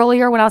like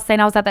earlier when I was saying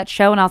I was at that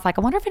show and I was like,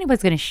 I wonder if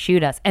anybody's going to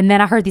shoot us. And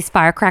then I heard these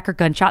firecracker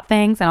gunshot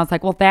things and I was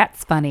like, well,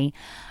 that's funny.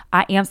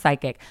 I am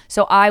psychic.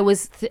 So I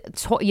was,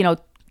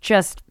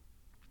 just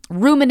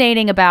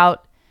ruminating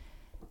about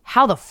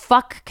how the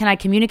fuck can I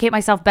communicate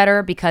myself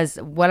better, because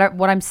what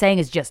I'm saying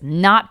is just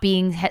not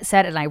being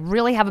said, and I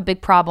really have a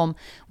big problem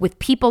with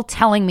people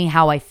telling me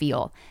how I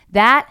feel.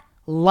 That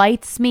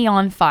lights me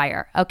on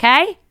fire,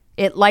 okay?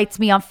 It lights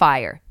me on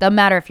fire. Doesn't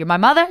matter if you're my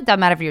mother, doesn't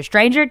matter if you're a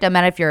stranger, doesn't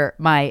matter if you're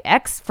my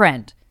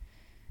ex-friend,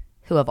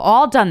 who have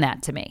all done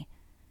that to me.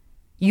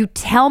 You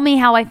tell me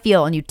how I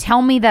feel, and you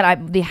tell me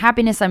that the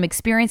happiness I'm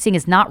experiencing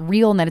is not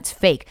real and that it's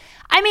fake.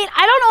 I mean,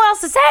 I don't know what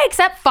else to say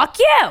except fuck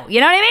you. You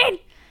know what I mean?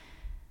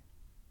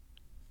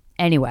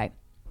 Anyway,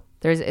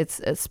 it's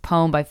a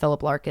poem by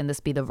Philip Larkin, This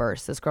Be the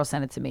Verse. This girl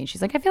sent it to me, and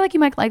she's like, I feel like you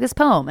might like this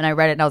poem. And I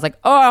read it, and I was like,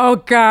 oh,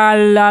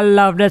 God, I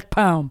love this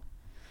poem.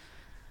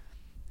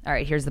 All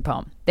right, here's the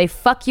poem. They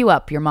fuck you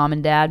up, your mom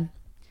and dad.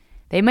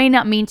 They may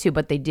not mean to,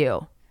 but they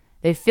do.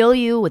 They fill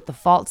you with the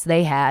faults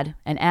they had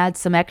and add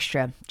some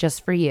extra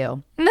just for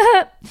you.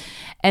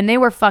 And they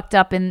were fucked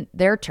up in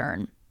their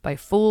turn by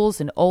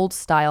fools in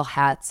old-style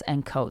hats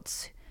and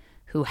coats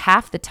who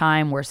half the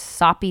time were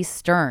soppy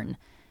stern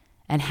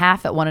and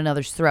half at one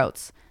another's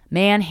throats.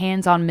 Man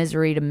hands on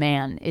misery to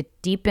man.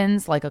 It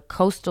deepens like a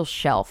coastal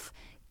shelf.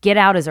 Get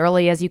out as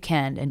early as you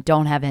can and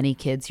don't have any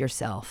kids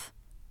yourself.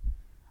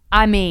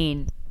 I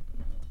mean,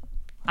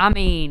 that's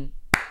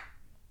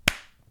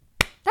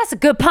a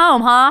good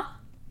poem, huh?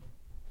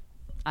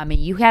 I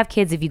mean, you have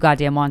kids if you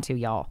goddamn want to,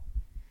 y'all.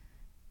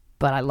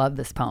 But I love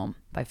this poem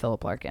by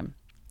Philip Larkin.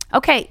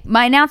 Okay,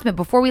 my announcement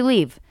before we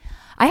leave.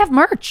 I have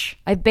merch.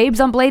 I have Babes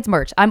on Blades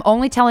merch. I'm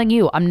only telling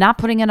you. I'm not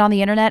putting it on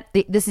the internet.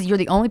 You're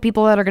the only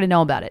people that are going to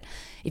know about it.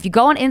 If you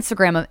go on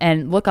Instagram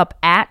and look up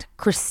at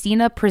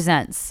Christina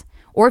Presents,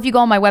 or if you go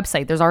on my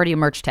website, there's already a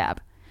merch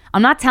tab.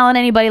 I'm not telling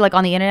anybody like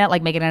on the internet,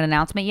 like making an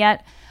announcement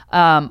yet.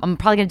 I'm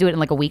probably going to do it in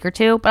like a week or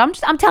two, but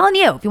I'm telling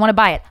you, if you want to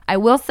buy it. I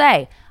will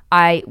say,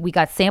 we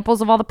got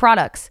samples of all the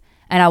products,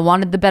 and I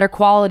wanted the better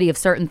quality of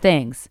certain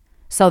things.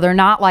 So they're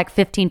not like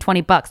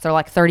 $15-$20. They're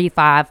like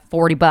 $35,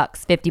 $40,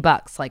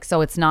 $50. Like,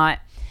 so it's not,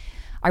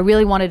 I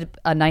really wanted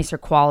a nicer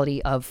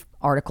quality of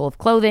article of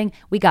clothing.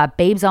 We got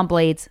Babes on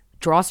Blades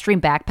drawstring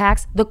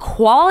backpacks. The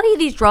quality of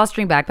these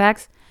drawstring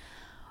backpacks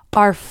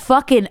are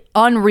fucking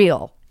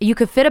unreal. You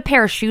could fit a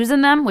pair of shoes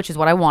in them, which is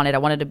what I wanted. I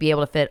wanted to be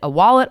able to fit a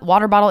wallet,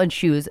 water bottle, and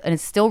shoes. And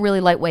it's still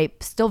really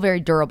lightweight, still very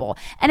durable.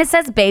 And it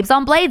says Babes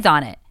on Blades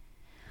on it.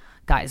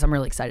 Guys, I'm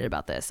really excited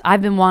about this.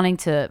 I've been wanting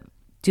to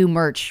do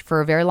merch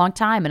for a very long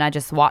time, and I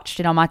just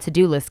watched it on my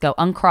to-do list go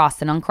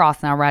uncrossed, and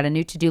I'll write a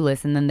new to-do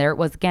list, and then there it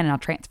was again, and I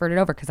transferred it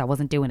over because I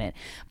wasn't doing it.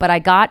 But I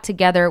got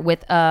together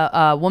with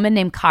a woman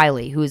named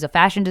Kylie, who's a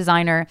fashion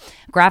designer,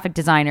 graphic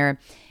designer.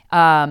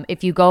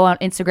 If you go on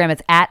Instagram,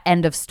 it's at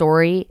End of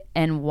Story.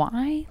 And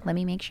why? Let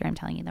me make sure I'm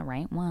telling you the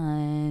right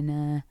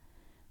one.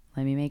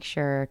 Let me make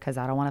sure, because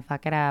I don't want to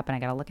fuck it up, and I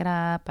gotta look it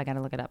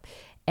up.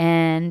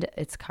 And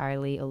it's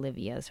Kylie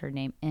Olivia is her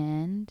name.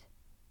 And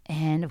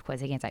of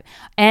course I can't type.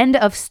 End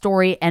of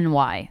Story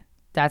NY.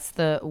 That's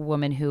the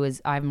woman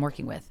I'm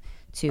working with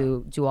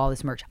to do all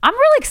this merch. I'm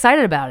really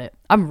excited about it.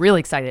 I'm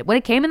really excited. When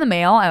it came in the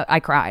mail, I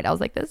cried. I was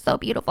like, this is so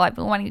beautiful. I've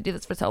been wanting to do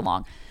this for so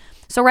long.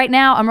 So right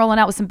now I'm rolling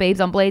out with some Babes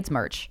on Blades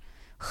merch.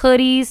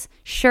 Hoodies,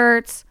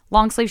 shirts,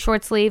 long sleeve,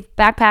 short sleeve,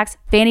 backpacks,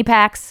 fanny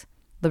packs.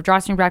 The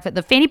drawstring backpack.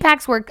 The fanny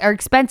packs are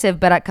expensive,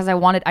 but because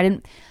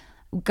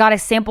got a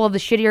sample of the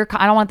shittier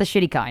kind. I don't want the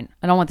shitty kind.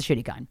 I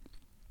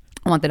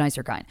want the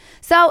nicer kind.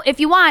 So if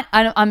you want,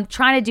 I'm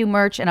trying to do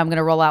merch, and I'm going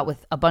to roll out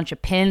with a bunch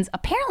of pins.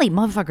 Apparently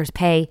motherfuckers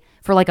pay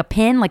for like a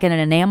pin, like an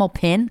enamel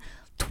pin,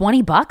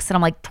 $20. And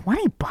I'm like,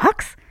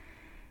 $20?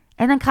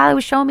 And then Kylie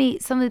was showing me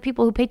some of the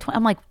people who paid $20.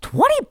 I'm like,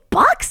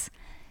 $20?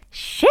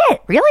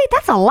 Shit, really?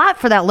 That's a lot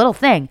for that little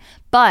thing.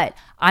 But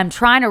I'm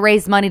trying to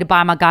raise money to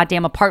buy my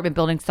goddamn apartment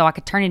building so I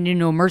could turn it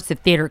into an immersive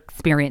theater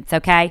experience,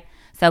 okay?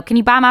 So can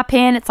you buy my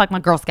pin? It's like my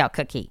Girl Scout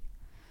cookie.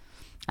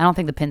 I don't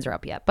think the pins are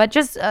up yet, but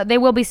just they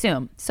will be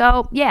soon.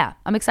 So yeah,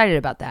 I'm excited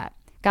about that.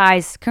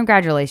 Guys,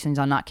 congratulations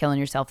on not killing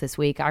yourself this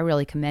week. I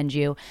really commend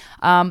you.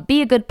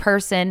 Be a good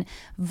person.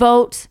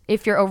 Vote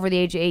if you're over the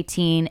age of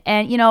 18,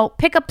 and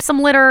pick up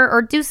some litter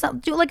or do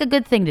like a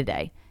good thing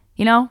today.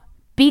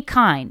 Be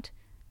kind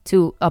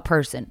to a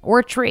person or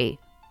a tree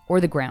or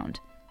the ground.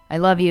 I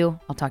love you.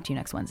 I'll talk to you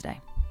next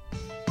Wednesday.